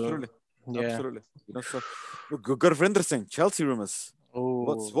 So, Absolutely. Yeah. Absolutely. So, Gurvinder Singh, Chelsea rumours. Oh,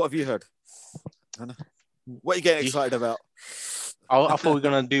 What have you heard? What are you getting excited about? I thought we were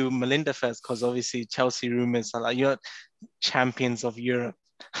gonna do Melinda first because obviously Chelsea rumors are like you're champions of Europe.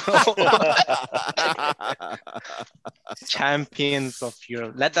 Champions of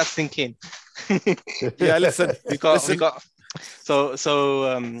Europe. Let that sink in. Yeah, listen. we got. So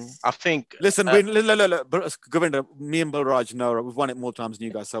I think. Listen, Govinda, me and Balraj know we've won it more times than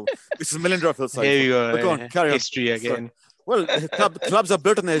you guys. So this is Melinda, I feel sorry. Here you go. But go on, carry on. History again. Sorry. Well, clubs are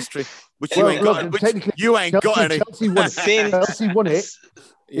built on their history, which Well, you ain't look, got. Which technically, you ain't got any. Chelsea won it. Since- Chelsea won it.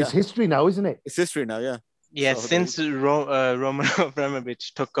 Yeah. It's history now, isn't it? It's history now, yeah. Yeah, So since Roman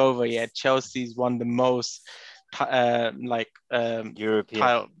Abramovich took over, Chelsea's won the most European.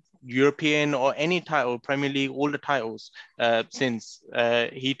 title, European or any title, Premier League, all the titles since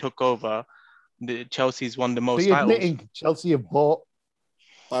he took over. The Chelsea's won the So most you're titles. admitting Chelsea have bought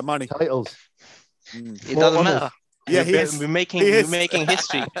By money. titles. It doesn't honours. matter. Yeah, we're making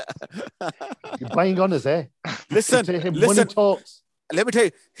history. You're buying honours, eh? Listen, To him, listen. money talks. Let me tell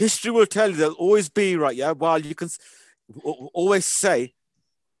you, history will tell you there'll always be, right, yeah, while you can always say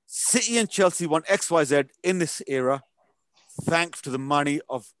City and Chelsea won XYZ in this era thanks to the money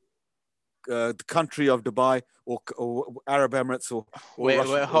of the country of Dubai or Arab Emirates or Wait,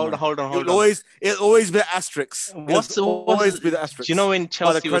 Russia. hold on. It'll always be the asterisks. It'll always be the asterisks. Do you know when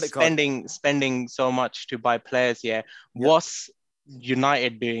Chelsea was credit card. spending so much to buy players? Yeah, what's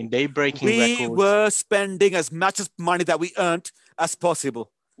United doing? They breaking we records. were spending as much as money that we earned as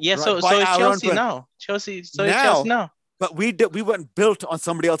possible. Yeah, Right, so by it's our own Chelsea brand. now. Chelsea. So Now- it's Chelsea now. But we weren't built on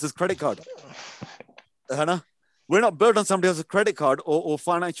somebody else's credit card. We're not built on somebody else's credit card or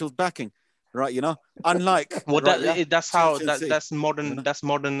financial backing, right? Unlike Well, right, that's how Chelsea. that's modern. That's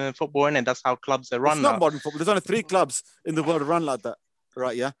modern football, and that's how clubs are run It's not now. modern football. There's only 3 clubs in the world run like that,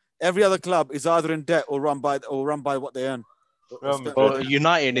 right? Yeah. Every other club is either in debt or run by what they earn. Well,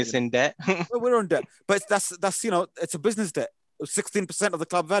 United is in debt. Well, we're on debt, but that's it's a business debt. 16% of the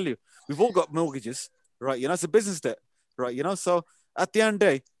club value. We've all got mortgages, right? It's a business debt, right? So at the end of the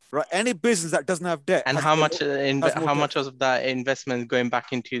day, right, any business that doesn't have debt. And has how more- much has more how debt. much of that investment going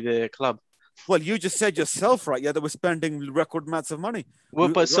back into the club? Well, you just said yourself, right? Yeah, that we're spending record amounts of money. Well,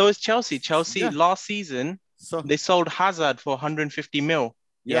 but so is Chelsea. Chelsea Yeah. last season So they sold Hazard for 150 mil.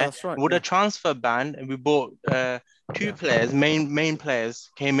 yeah, that's right. With yeah. a transfer ban, and we bought 2 players, main players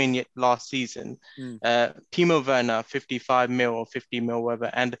came in last season. Timo Werner, 55 mil or 50 mil,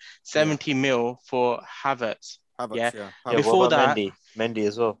 whatever, and 70 mil for Havertz. Havertz, yeah. yeah. Yeah, Before what about that- Mendy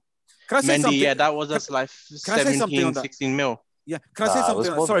as well. Can I say Mendy, something? yeah, that was just like can I say something 17, on that? 16 mil. Yeah. Can I say Nah, it was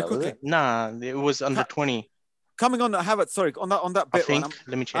something? more Sorry, than that, was quickly. Nah, it was under 20. Coming on that Havertz. Sorry, on that I bit. think. Right,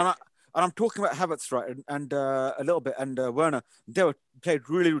 Let me check. and I'm talking about Havertz, right, and a little bit, and Werner. They were played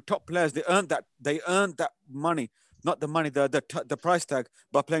really top players. They earned that money, not the money, the price tag,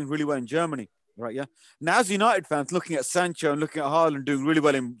 by playing really well in Germany, right? Yeah. Now, as United fans looking at Sancho and looking at Haaland doing really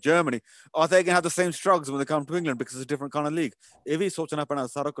well in Germany, are they going to have the same struggles when they come to England because it's a different kind of league? If he's sorting up another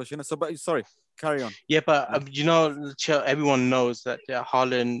Sarokos, so. But sorry, carry on. Yeah, but everyone knows that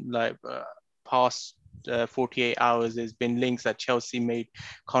Haaland, past 48 hours, there's been links that Chelsea made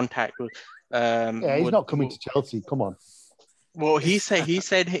contact with. Yeah, he's not coming to Chelsea. Come on. Well, he said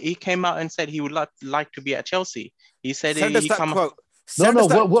he came out and said he would like to be at Chelsea. He said Send us he that come. quote. No, Send us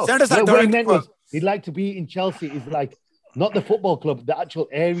that- what send us that he direct meant quote. was he'd like to be in Chelsea. Is like not the football club, the actual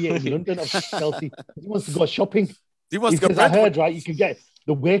area in London of Chelsea. He wants to go shopping. He wants to go Because I Brentford. heard, right, you can get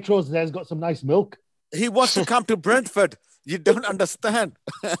the Waitrose there's got some nice milk. He wants to come to Brentford. You don't understand.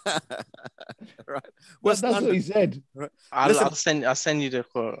 Right. West That's what London. he said. Listen. I'll send you the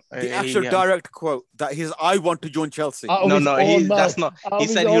quote. The actual direct quote that he's, I want to join Chelsea. Out of No, his no, own that's mouth. not. Out He of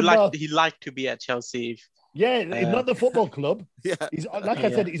his said own mouth. he liked to be at Chelsea. Yeah, not the football club. Yeah. He's like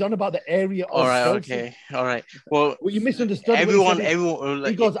I said, he's on about the area of All right, Chelsea. okay, all right. Well, Well, you misunderstood. everyone, what he said. everyone,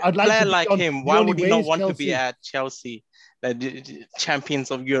 He goes, "I'd like player to be like on him. the Why only would he way not is want to Chelsea." be at Chelsea, the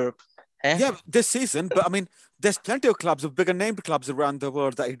champions of Europe? Yeah, this season. But I mean, there's plenty of clubs, of bigger named clubs around the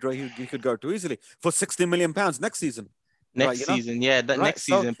world that he could go to easily for 60 million pounds next season. Next season, yeah, that Right, next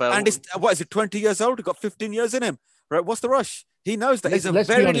season. But and what is it? 20 years old. He got 15 years in him. Right. What's the rush? He knows that he's a Let's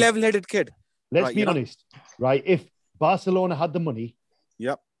be very honest. level-headed kid. Let's Right, be honest, right? If Barcelona had the money,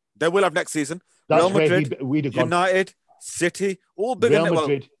 Yep, they will have next season. that's Real where Madrid, we'd have gone. United, City, all big. Real Well,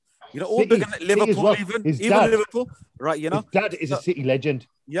 Madrid, all City, big. City as Liverpool, well. even His dad- Liverpool. Right. His dad is a City legend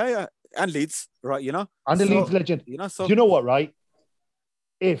Yeah, and Leeds. Right. and a Leeds legend. So Do you know what, right?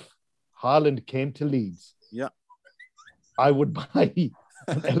 If Haaland came to Leeds, Yeah. I would buy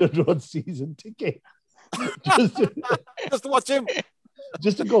an Ellen Road season ticket just to, just to watch him.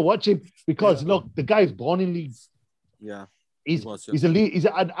 just to go watch him because look, the guy's born in Leeds. Yeah. He's was, yeah. he's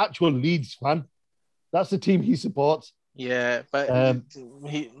an actual Leeds fan. That's the team he supports. yeah, but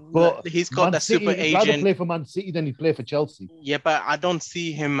But he's got Man that City, super he'd rather agent. play for Man City than he'd play for Chelsea. Yeah, but I don't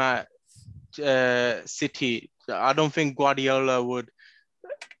see him at City. I don't think Guardiola would.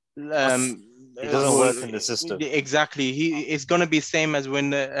 He doesn't work in the system. Exactly. It's gonna be same as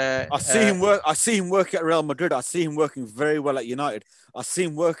when I see him work. I see him working at Real Madrid. I see him working very well at United. I see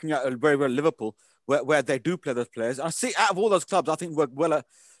him working at very well at Liverpool, where they do play those players. I see out of all those clubs, I think work well at.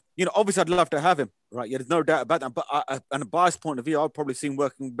 Obviously, I'd love to have him, right? Yeah, there's no doubt about that. But on a biased point of view, I'd probably see him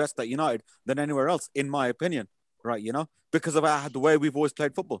working best at United than anywhere else, in my opinion, right? Because of the way we've always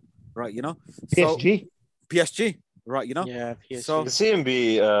played football, right? PSG, right? Yeah, PSG. So- You can see him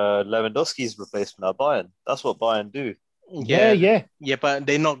be Lewandowski's replacement at Bayern. That's what Bayern do. Yeah. Yeah, but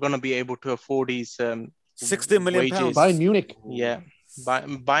they're not gonna be able to afford these 60 million wages. pounds. Bayern Munich. Yeah.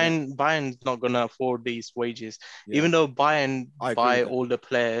 Bayern's not gonna afford these wages, Yeah. even though Bayern I agree buy with that. all the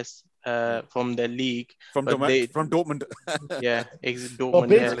players from their league. from but Dortmund. Yeah, Well,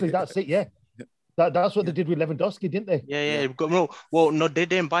 Dortmund. Yeah. basically, that's it. Yeah, that's what they did with Lewandowski, didn't they? Yeah. No, they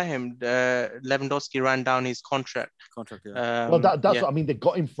didn't buy him. Lewandowski ran down his contract. Contract, yeah. Well, that's yeah. what I mean. They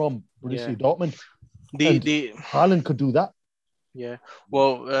got him from Borussia Yeah. Dortmund. The Haaland could do that. Yeah,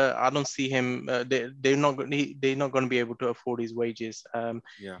 well, I don't see him. They're not going to be able to afford his wages.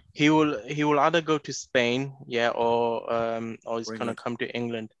 Yeah. He will either go to Spain, or he's going to England. come to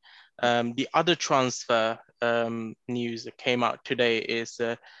England. The other transfer news that came out today is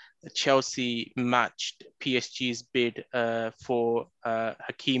Chelsea matched PSG's bid for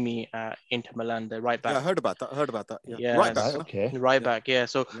Hakimi at Inter Milan, the right back. Yeah, I heard about that. Yeah. Yeah, Right back. Right, you know? okay. Right Yeah. back, yeah.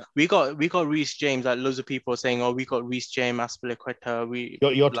 So Yeah. we got Reece James. Like loads of people are saying, "Oh, we got Reece James, Aspilicueta."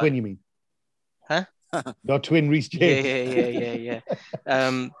 Your like- twin, you mean? Huh? Your twin, Reece James. Yeah.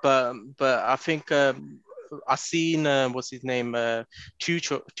 But I think I seen what's his name,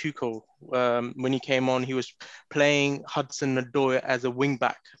 Tuchel. When he came on, he was playing Hudson Odoi as a wing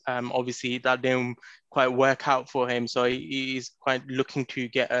back. Obviously that didn't quite work out for him, so he's quite looking to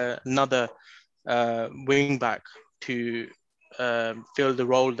get another wing back to fill the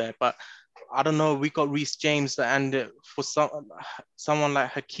role there. But I don't know. We got Reece James, and for someone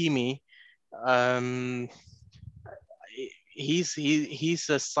like Hakimi,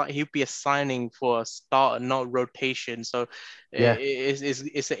 he'll be a signing for a start, not rotation. So Yeah.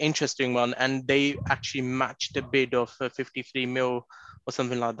 it's an interesting one, and they actually matched the bid of 53 mil or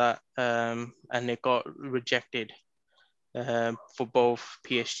something like that, and it got rejected for both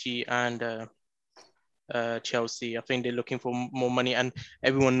PSG and Chelsea. I think they're looking for more money, and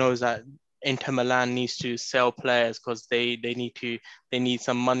everyone knows that Inter Milan needs to sell players because they need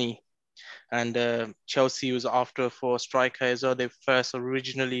some money. And Chelsea was after for a striker as well. They first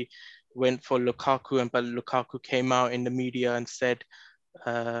originally went for Lukaku, but Lukaku came out in the media and said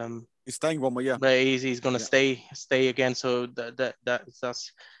He's staying 1 more year. that he's gonna Yeah. stay again. So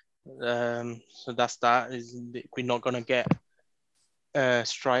that's that. We're not gonna get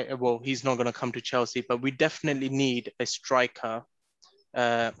striker. Well, he's not gonna come to Chelsea, but we definitely need a striker.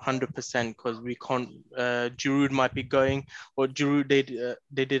 100% because we can't. Giroud might be going, or Giroud they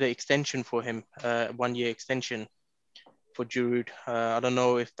did an extension for him, 1 year extension for Giroud. I don't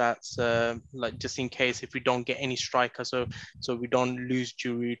know if that's like just in case if we don't get any striker, so we don't lose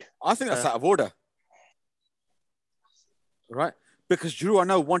Giroud. I think that's out of order. Right? Because Giroud, I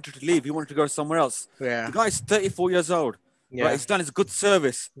know, wanted to leave. He wanted to go somewhere else. Yeah, The guy's 34 years old. yeah, Right? He's done his good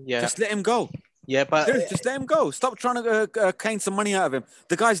service. yeah, Just let him go. yeah. But Just let him go. Stop trying to cane some money out of him.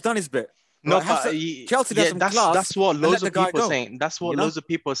 The guy's done his bit. no, Right? Have but some- Chelsea does some class that's what and let loads the of guy people are go. saying. That's what You know? loads of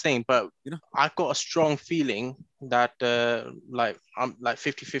people are saying. But You know? I got a strong feeling that like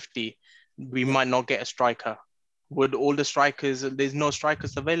 50-50, we might not get a striker. With all the strikers, there's no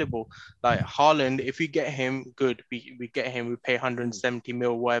strikers available. Like Haaland, if we get him, good. We get him. We pay 170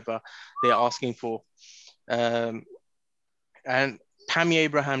 mil, whatever they're asking for. And Tammy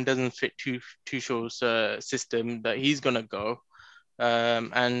Abraham doesn't fit Tuchel's system, that he's gonna go,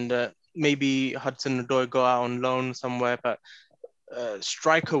 and maybe Hudson-Odoi go out on loan somewhere. But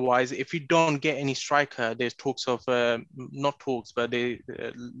striker-wise, if you don't get any striker, there's talks of not talks, but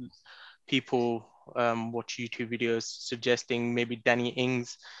people watch YouTube videos suggesting maybe Danny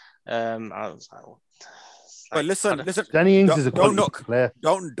Ings. I was like, But listen. Danny Ings is a don't quality player.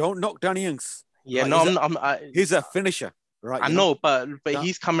 Don't knock Danny Ings. yeah, Right, no, he's a finisher, right? I you know, but Yeah.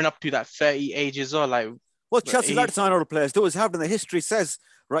 he's coming up to that 30 age as well. Like, Well, Chelsea he- like to sign older players. They always have, and the history says,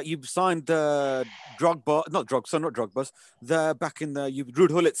 right? You've signed Drogba, not Drogba's. The back in the Ruud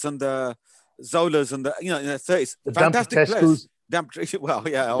Hullits and the Zolas and in the 30s. The Fantastic Damptescus. players. Well,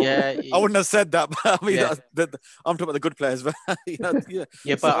 yeah. yeah, I wouldn't have said that, but I mean, Yeah. I'm talking about the good players. But yeah.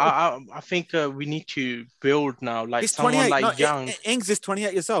 yeah, but I think we need to build now, like He's someone 28. like No, Young. Ings is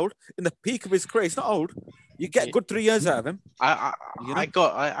 28 years old. In the peak of his career, he's not old. You get Yeah. good 3 years out of him. I You know?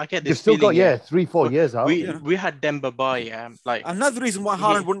 get this You've still got feeling, 3-4 years out. We Yeah. we had Demba Ba, yeah, like Another reason why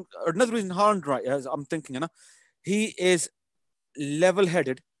Haaland wouldn't, or another reason Haaland, right? As I'm thinking, he is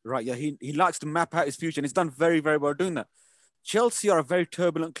level-headed, right? Yeah, he likes to map out his future, and he's done very, very well doing that. Chelsea are a very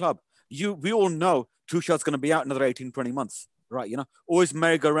turbulent club. We all know Tuchel's going to be out another 18, 20 months, right? Always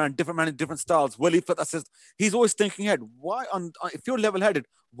merry-go-round, different man in different styles. Will he fit that system? He's always thinking ahead. Why, if you're level-headed,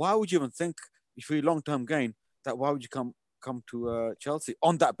 why would you even think, for your long-term gain, that why would you come to Chelsea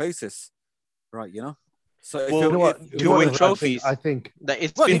on that basis, right? So if Well, you're- You know what? if- You to know what win I think- trophies. I think that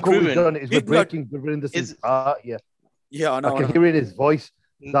it's Well, been what we've proven. done is we're He's got- breaking Gurvinder's Is- heart. Yeah, yeah, I I know. can hear it in his voice.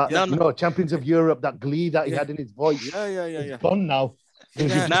 That No, no. Champions of Europe, that glee that he Yeah. had in his voice. Yeah. It's gone now.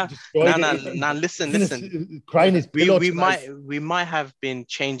 Yeah. Now, listen. Crying his pillow We tonight. might have been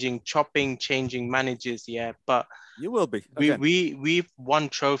changing managers, yeah, but You will be. we again. we've won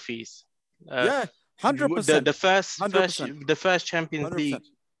trophies. Yeah, 100%. The first 100%. Champions 100%. League,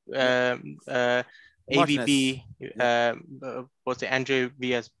 AVB, was it Andre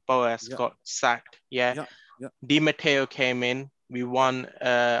Villas-Boas Yeah. got sacked? Yeah. Yeah. Di Matteo came in. We won,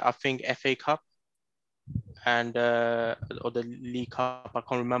 I think, FA Cup and or the League Cup. I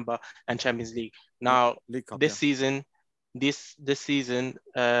can't remember, and Champions League. Now League Cup, this season,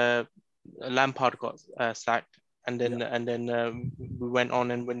 Lampard got sacked, and then we went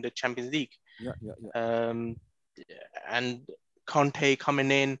on and win the Champions League. Yeah. And Conte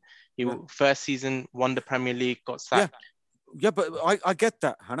coming in, he Yeah. first season won the Premier League, got sacked. Yeah, but I get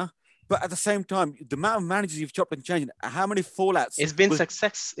that, Hannah. But at the same time, the amount of managers you've chopped and changed, how many fallouts? It's been with-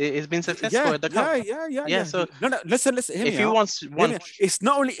 success. It's been successful Yeah, at the club. yeah. so- no, listen. Hear If me you out. want Hear me one, out. It's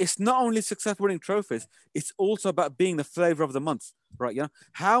not only success winning trophies. It's also about being the flavor of the month, right?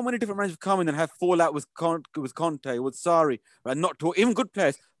 How many different managers come in and have fallout with Conte, with Sarri, right? Not to even good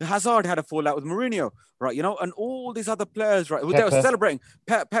players. Hazard had a fallout with Mourinho, right? And all these other players, right? They were Pep. celebrating.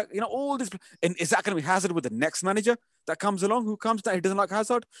 Pep, all this. And is that going to be Hazard with the next manager that comes along? Who comes that he doesn't like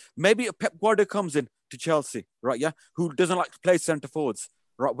Hazard? Maybe a Pep Guardiola comes in to Chelsea, right? Yeah, who doesn't like to play centre forwards,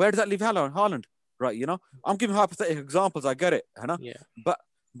 right? Where does that leave Haaland? Right? I'm giving hypothetical examples. I get it, yeah.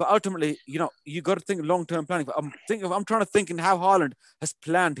 But ultimately, you got to think long-term planning. But I'm trying to think in how Haaland has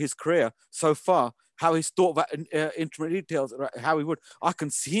planned his career so far, how he's thought about intimate details, right, how he would. I can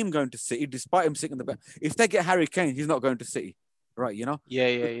see him going to City, despite him sitting in the bench. If they get Harry Kane, he's not going to City, right? Yeah.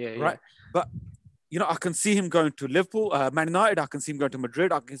 Right. But I can see him going to Liverpool, Man United. I can see him going to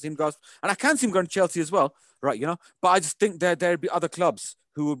Madrid. I can see him going, and I can see him going to Chelsea as well, right? But I just think there'd be other clubs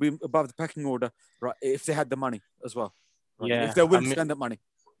who would be above the pecking order, right? If they had the money as well, right? Yeah, If they're willing I to spend that money,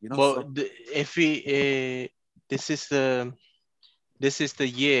 Well, so- if we this is the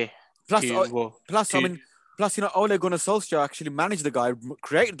year. Plus, to- Ole Gunnar Solskjaer actually managed the guy,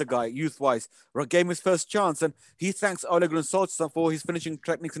 created the guy youth-wise, right? Gave him his first chance, and he thanks Ole Gunnar Solskjaer for his finishing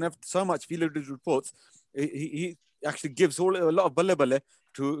techniques and everything so much. If you look at his reports, he actually gives a lot of balle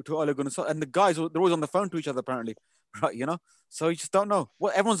to Ole Gunnar Solskjaer, and the guys they're always on the phone to each other apparently, right? So you just don't know.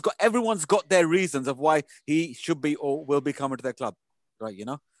 Well, everyone's got their reasons of why he should be or will be coming to their club, right?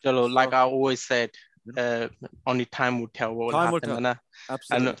 Jalo, like I always said, only time will tell what will Time will happen. tell.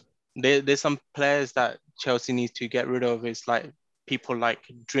 Absolutely. And there's some players that Chelsea needs to get rid of. It's like people like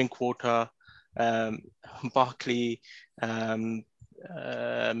Drinkwater, Barkley, maybe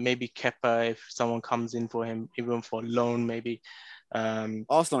Kepa if someone comes in for him, even for loan maybe.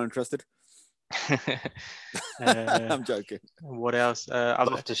 Arsenal interested. I'm joking. What else?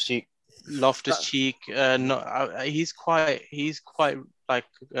 Loftus-Cheek. Loftus-Cheek. He's quite like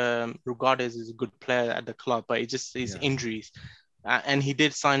regarded as a good player at the club, but it's just his injuries. And he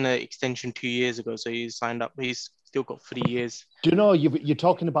did sign an extension 2 years ago, so he's signed up. He's still got 3 years. Do you know you're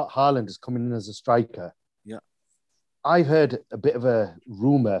talking about Haaland as coming in as a striker? Yeah. I've heard a bit of a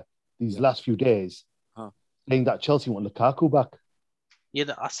rumor these last few days saying that Chelsea want Lukaku back.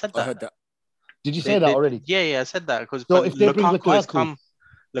 Yeah, I said I that. heard that. Did you say that already? Yeah, I said that because So if they bring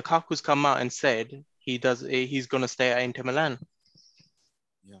Lukaku's come out and said he's gonna stay at Inter Milan.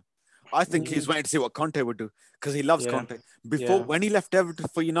 I think he's waiting to see what Conte would do because he loves Conte. When he left Everton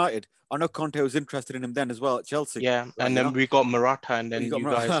for United, I know Conte was interested in him then as well at Chelsea. Yeah, right, and then we got Morata, and then you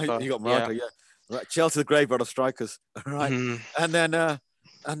guys got, you got Morata. Yeah, right. Chelsea's graveyard of strikers, right? And then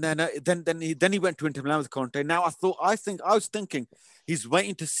he went to Inter Milan with Conte. Now I was thinking he's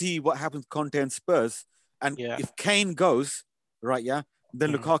waiting to see what happens with Conte and Spurs, and if Kane goes, right,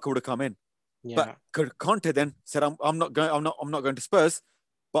 then Lukaku would have come in. Yeah. But Conte then said, I'm not going to Spurs.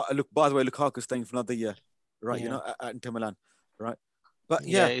 But look, by the way, Lukaku's staying for another year, right? You know, at Inter Milan, right? But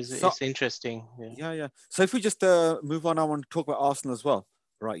it's interesting. Yeah. So if we just move on, I want to talk about Arsenal as well,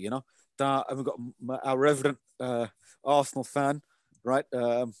 right? You know, and we've got our resident Arsenal fan, right?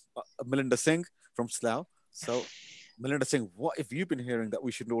 Melinda Singh from Slough. So, Melinda Singh, what have you been hearing that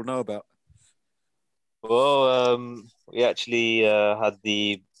we should all know about? Well, we actually had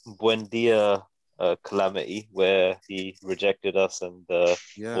the Buendia calamity where he rejected us and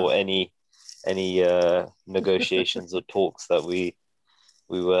or any negotiations or talks that we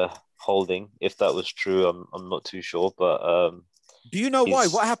were holding. If that was true, I'm not too sure, but do you know why?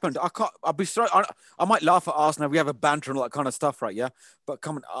 What happened? I'll be sorry. I might laugh at Arsenal. We have a banter and all that kind of stuff, right? Yeah, but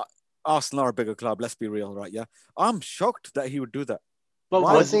come on, Arsenal are a bigger club. Let's be real, right? Yeah, I'm shocked that he would do that. But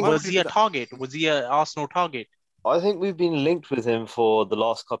was he a target? Was he an Arsenal target? I think we've been linked with him for the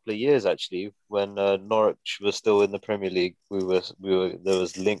last couple of years. Actually, when Norwich was still in the Premier League, we were there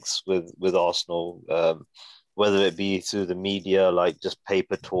was links with Arsenal, whether it be through the media, like just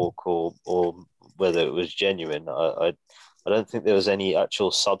paper talk, or whether it was genuine. I don't think there was any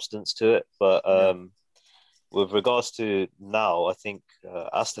actual substance to it. But with regards to now, I think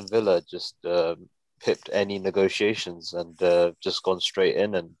Aston Villa just pipped any negotiations and just gone straight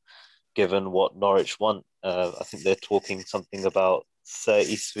in and given what Norwich want. I think they're talking something about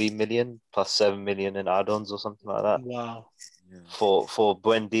 33 million plus 7 million in add-ons or something like that. Wow. For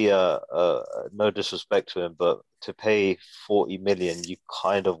Buendia, no disrespect to him, but to pay 40 million, you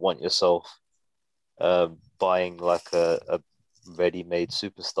kind of want yourself buying like a ready-made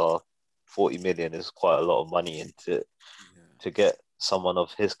superstar. 40 million is quite a lot of money, and to get someone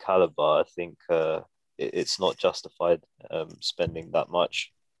of his caliber, I think it's not justified spending that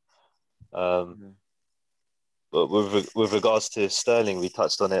much. But with regards to Sterling, we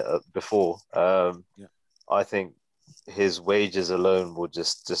touched on it before. I think his wages alone will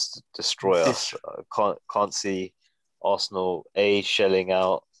just destroy us. Can't see Arsenal shelling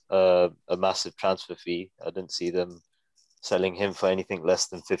out a massive transfer fee. I didn't see them selling him for anything less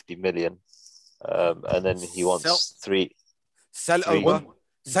than 50 million. And then he wants three. Sell over.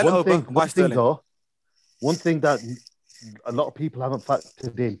 One thing that a lot of people haven't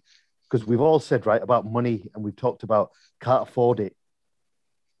factored in, because we've all said, right, about money, and we've talked about can't afford it.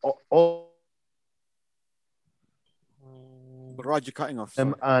 Raj, you're cutting off.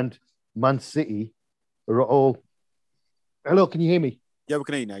 And Man City are all... Hello, can you hear me? Yeah, we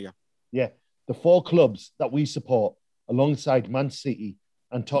can hear you now, yeah. Yeah, the four clubs that we support alongside Man City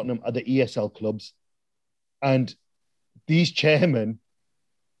and Tottenham are the ESL clubs. And these chairmen,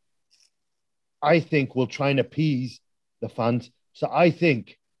 I think, will try and appease the fans. So I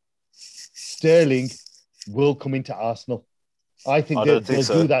think Sterling will come into Arsenal. I think they'll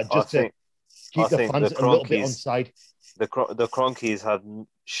do that just to keep the fans a little bit on side. The Kroenkes have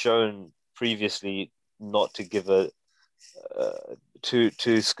shown previously not to give two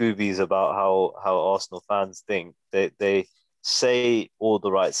Scoobies about how Arsenal fans think. They say all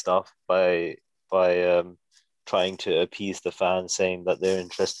the right stuff by trying to appease the fans, saying that they're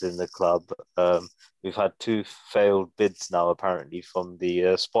interested in the club. We've had 2 failed bids now, apparently, from the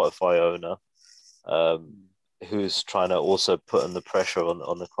Spotify owner, who's trying to also put in the pressure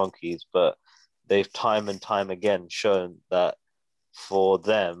on the Kroenkes. But they've time and time again shown that for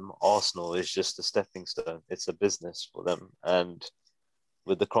them, Arsenal is just a stepping stone. It's a business for them. And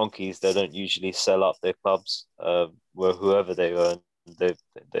with the Kroenkes, they don't usually sell up their clubs, where whoever they own. They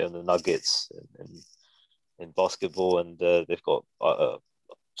own the Nuggets in basketball, and they've got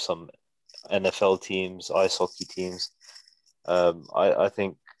some NFL teams, ice hockey teams. I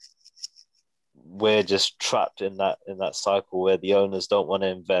think we're just trapped in that cycle where the owners don't want to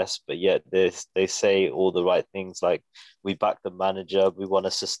invest, but yet they say all the right things, like we back the manager, we want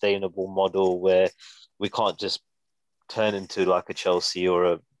a sustainable model where we can't just turn into like a Chelsea or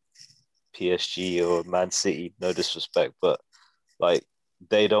a PSG or a Man City, no disrespect, but like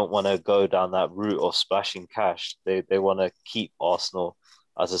they don't want to go down that route of splashing cash. They want to keep Arsenal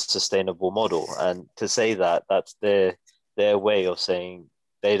as a sustainable model. And to say that, that's their way of saying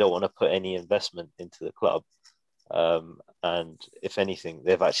they don't want to put any investment into the club. And if anything,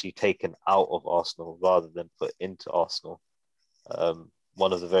 they've actually taken out of Arsenal rather than put into Arsenal.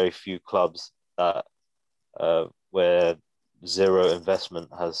 One of the very few clubs that where zero investment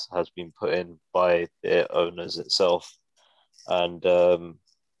has been put in by their owners itself. And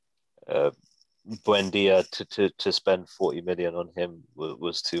Buendia to spend 40 million on him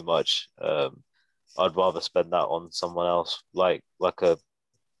was too much. I'd rather spend that on someone else, like a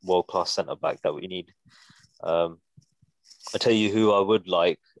world-class centre-back that we need. I tell you who I would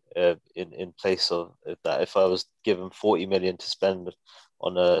like in place of that. If I was given 40 million to spend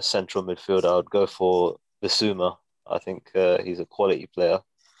on a central midfielder, I would go for Bissouma. I think he's a quality player.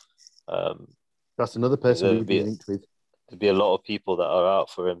 That's another person we'd be linked with. There'd be a lot of people that are out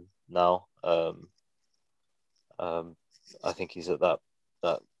for him now. I think he's at that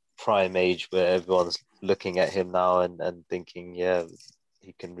prime age where everyone's looking at him now and thinking, yeah,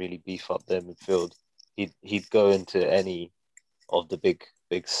 he can really beef up their midfield. He'd go into any of the big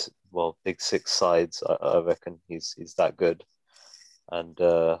six sides. I reckon he's that good. And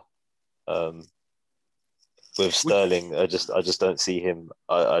with Sterling, I just don't see him.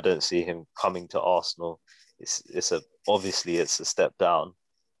 I don't see him coming to Arsenal. Obviously it's a step down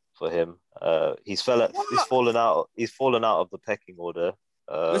for him. He's fallen out of the pecking order.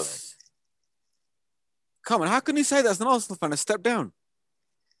 Come on, how can you say that's an Arsenal fan? A step down.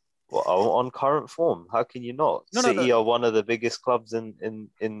 Well, on current form, how can you not? City are one of the biggest clubs in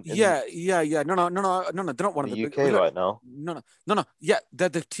yeah. No. They're not one of the UK right now. No. Yeah, they're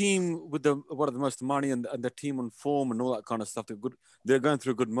the team with one of the most money and the team on form and all that kind of stuff. They're good. They're going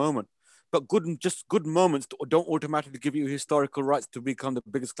through a good moment, but good moments don't automatically give you historical rights to become the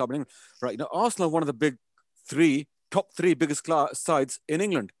biggest club in England, right? Arsenal are one of the top three biggest sides in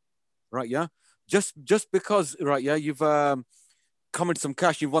England, right? Yeah, just because, right? Yeah, you've come into some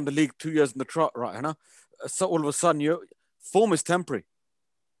cash, you've won the league 2 years in the trot, right? So all of a sudden, your form is temporary,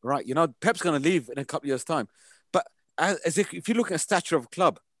 right? Pep's going to leave in a couple of years' time. But if you look at a stature of a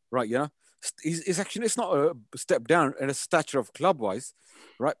club, right? It's not a step down in a stature of club-wise,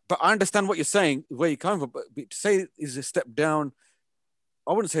 right? But I understand what you're saying, where you're coming from. But to say is a step down,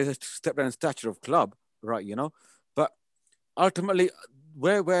 I wouldn't say it's a step down in stature of club, right? But ultimately,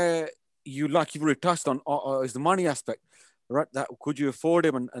 where you've already touched on is the money aspect. Right, that could you afford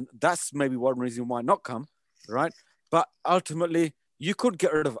him, and that's maybe one reason why not come, right? But ultimately, you could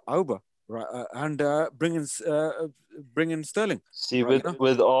get rid of Auba, right, and bring in Sterling. See, right,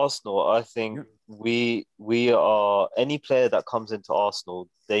 with Arsenal, I think we are any player that comes into Arsenal,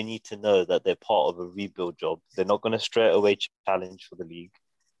 they need to know that they're part of a rebuild job. They're not going to straight away challenge for the league.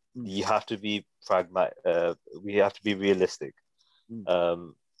 You have to be pragmatic. We have to be realistic.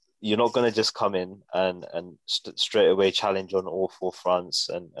 You're not going to just come in and straight away challenge on all four fronts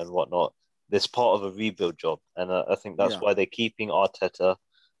and whatnot. This part of a rebuild job. And I think that's why they're keeping Arteta.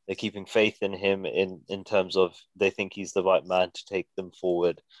 They're keeping faith in him in terms of they think he's the right man to take them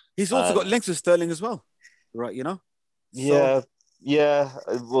forward. He's also got links with Sterling as well, right? Yeah.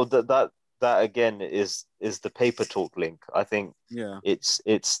 Well, that again is the paper talk link. I think it's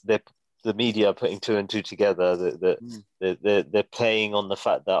the media putting two and two together. They're playing on the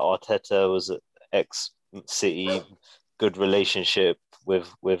fact that Arteta was ex-City, good relationship with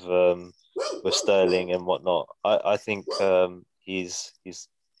Sterling and whatnot. I think he's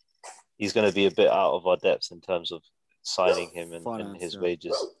going to be a bit out of our depths in terms of signing him and his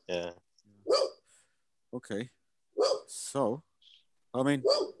wages. Yeah. Okay. So, I mean,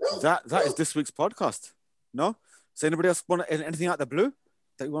 that is this week's podcast. No? Does anybody else want anything out of the blue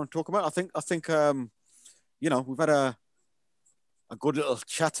that you want to talk about? I think we've had a good little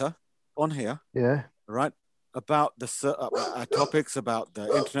chatter on here. Yeah. Right. About the topics, about the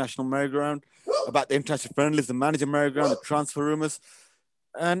international merry-go-round, about the international friendlies, the manager merry-go-round, the transfer rumors.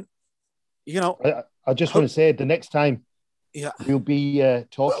 And, I just want to say the next time we'll be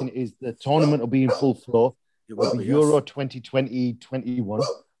talking is the tournament will be in full flow. It will be Euro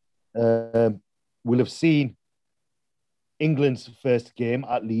 2020-21. We'll have seen England's first game,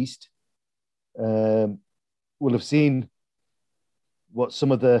 at least. We'll have seen what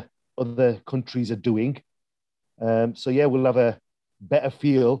some of the other countries are doing. We'll have a better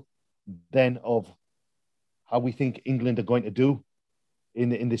feel then of how we think England are going to do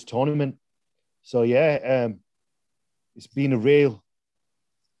in this tournament. So, it's been a really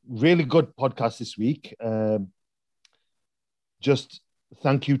good podcast this week. Just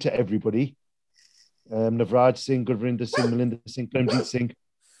thank you to everybody. Navraj Singh, Gurvinder Singh, Malinder Singh, Premjit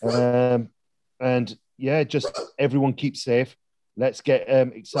Singh. And yeah, just everyone keep safe. Let's get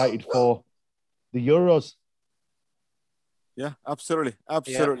excited for the Euros. Yeah, absolutely.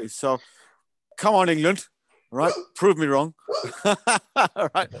 Absolutely. So come on, England. Right? Prove me wrong.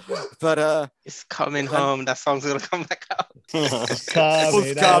 Right. But It's coming home. That song's gonna come back out. It's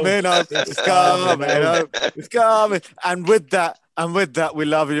it's coming up. It's coming up. It's coming. And with that, we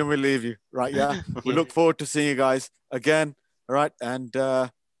love you and we leave you. Right. Yeah. We look forward to seeing you guys again. All right. And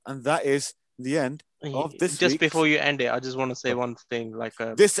that is the end of this Just week's- before you end it, I just want to say one thing. Like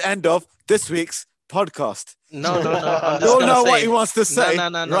this end of this week's podcast. no. I'm just Don't gonna know say, what he wants to say. No.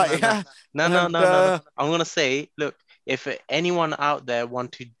 Right. Yeah. No. I'm gonna say, look, if anyone out there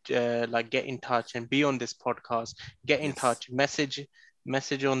want to like get in touch and be on this podcast, get in Yes. touch.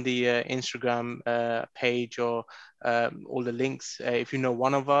 Message on the Instagram page or all the links. If you know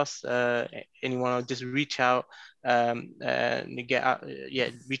one of us, anyone, just reach out.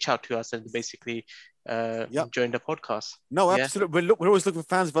 Reach out to us and basically join the podcast. No, Yeah. absolutely. We're always looking for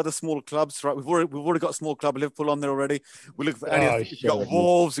fans of other small clubs, right? We've already got a small club, Liverpool, on there already. We look for any. Oh, You've got shut up.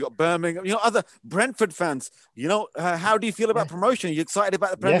 Wolves, you've got Birmingham, other Brentford fans. How do you feel about promotion? You excited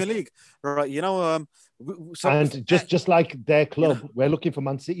about the Premier League, right? And just like their club, we're looking for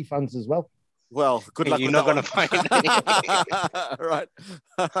Man City fans as well. well, good luck. You're with not that gonna one. find Right.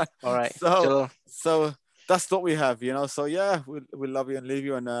 All right. So that's what we have, So yeah, we love you and leave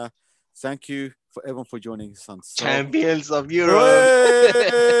you, and thank you for everyone for joining us. So, Champions of Europe.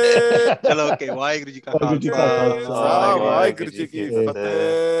 Hooray! चलो okay, Waheguru ji का वाहेगुरु जी का खालसा, खालसा, वाहेगुरु जी की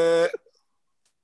फतेह।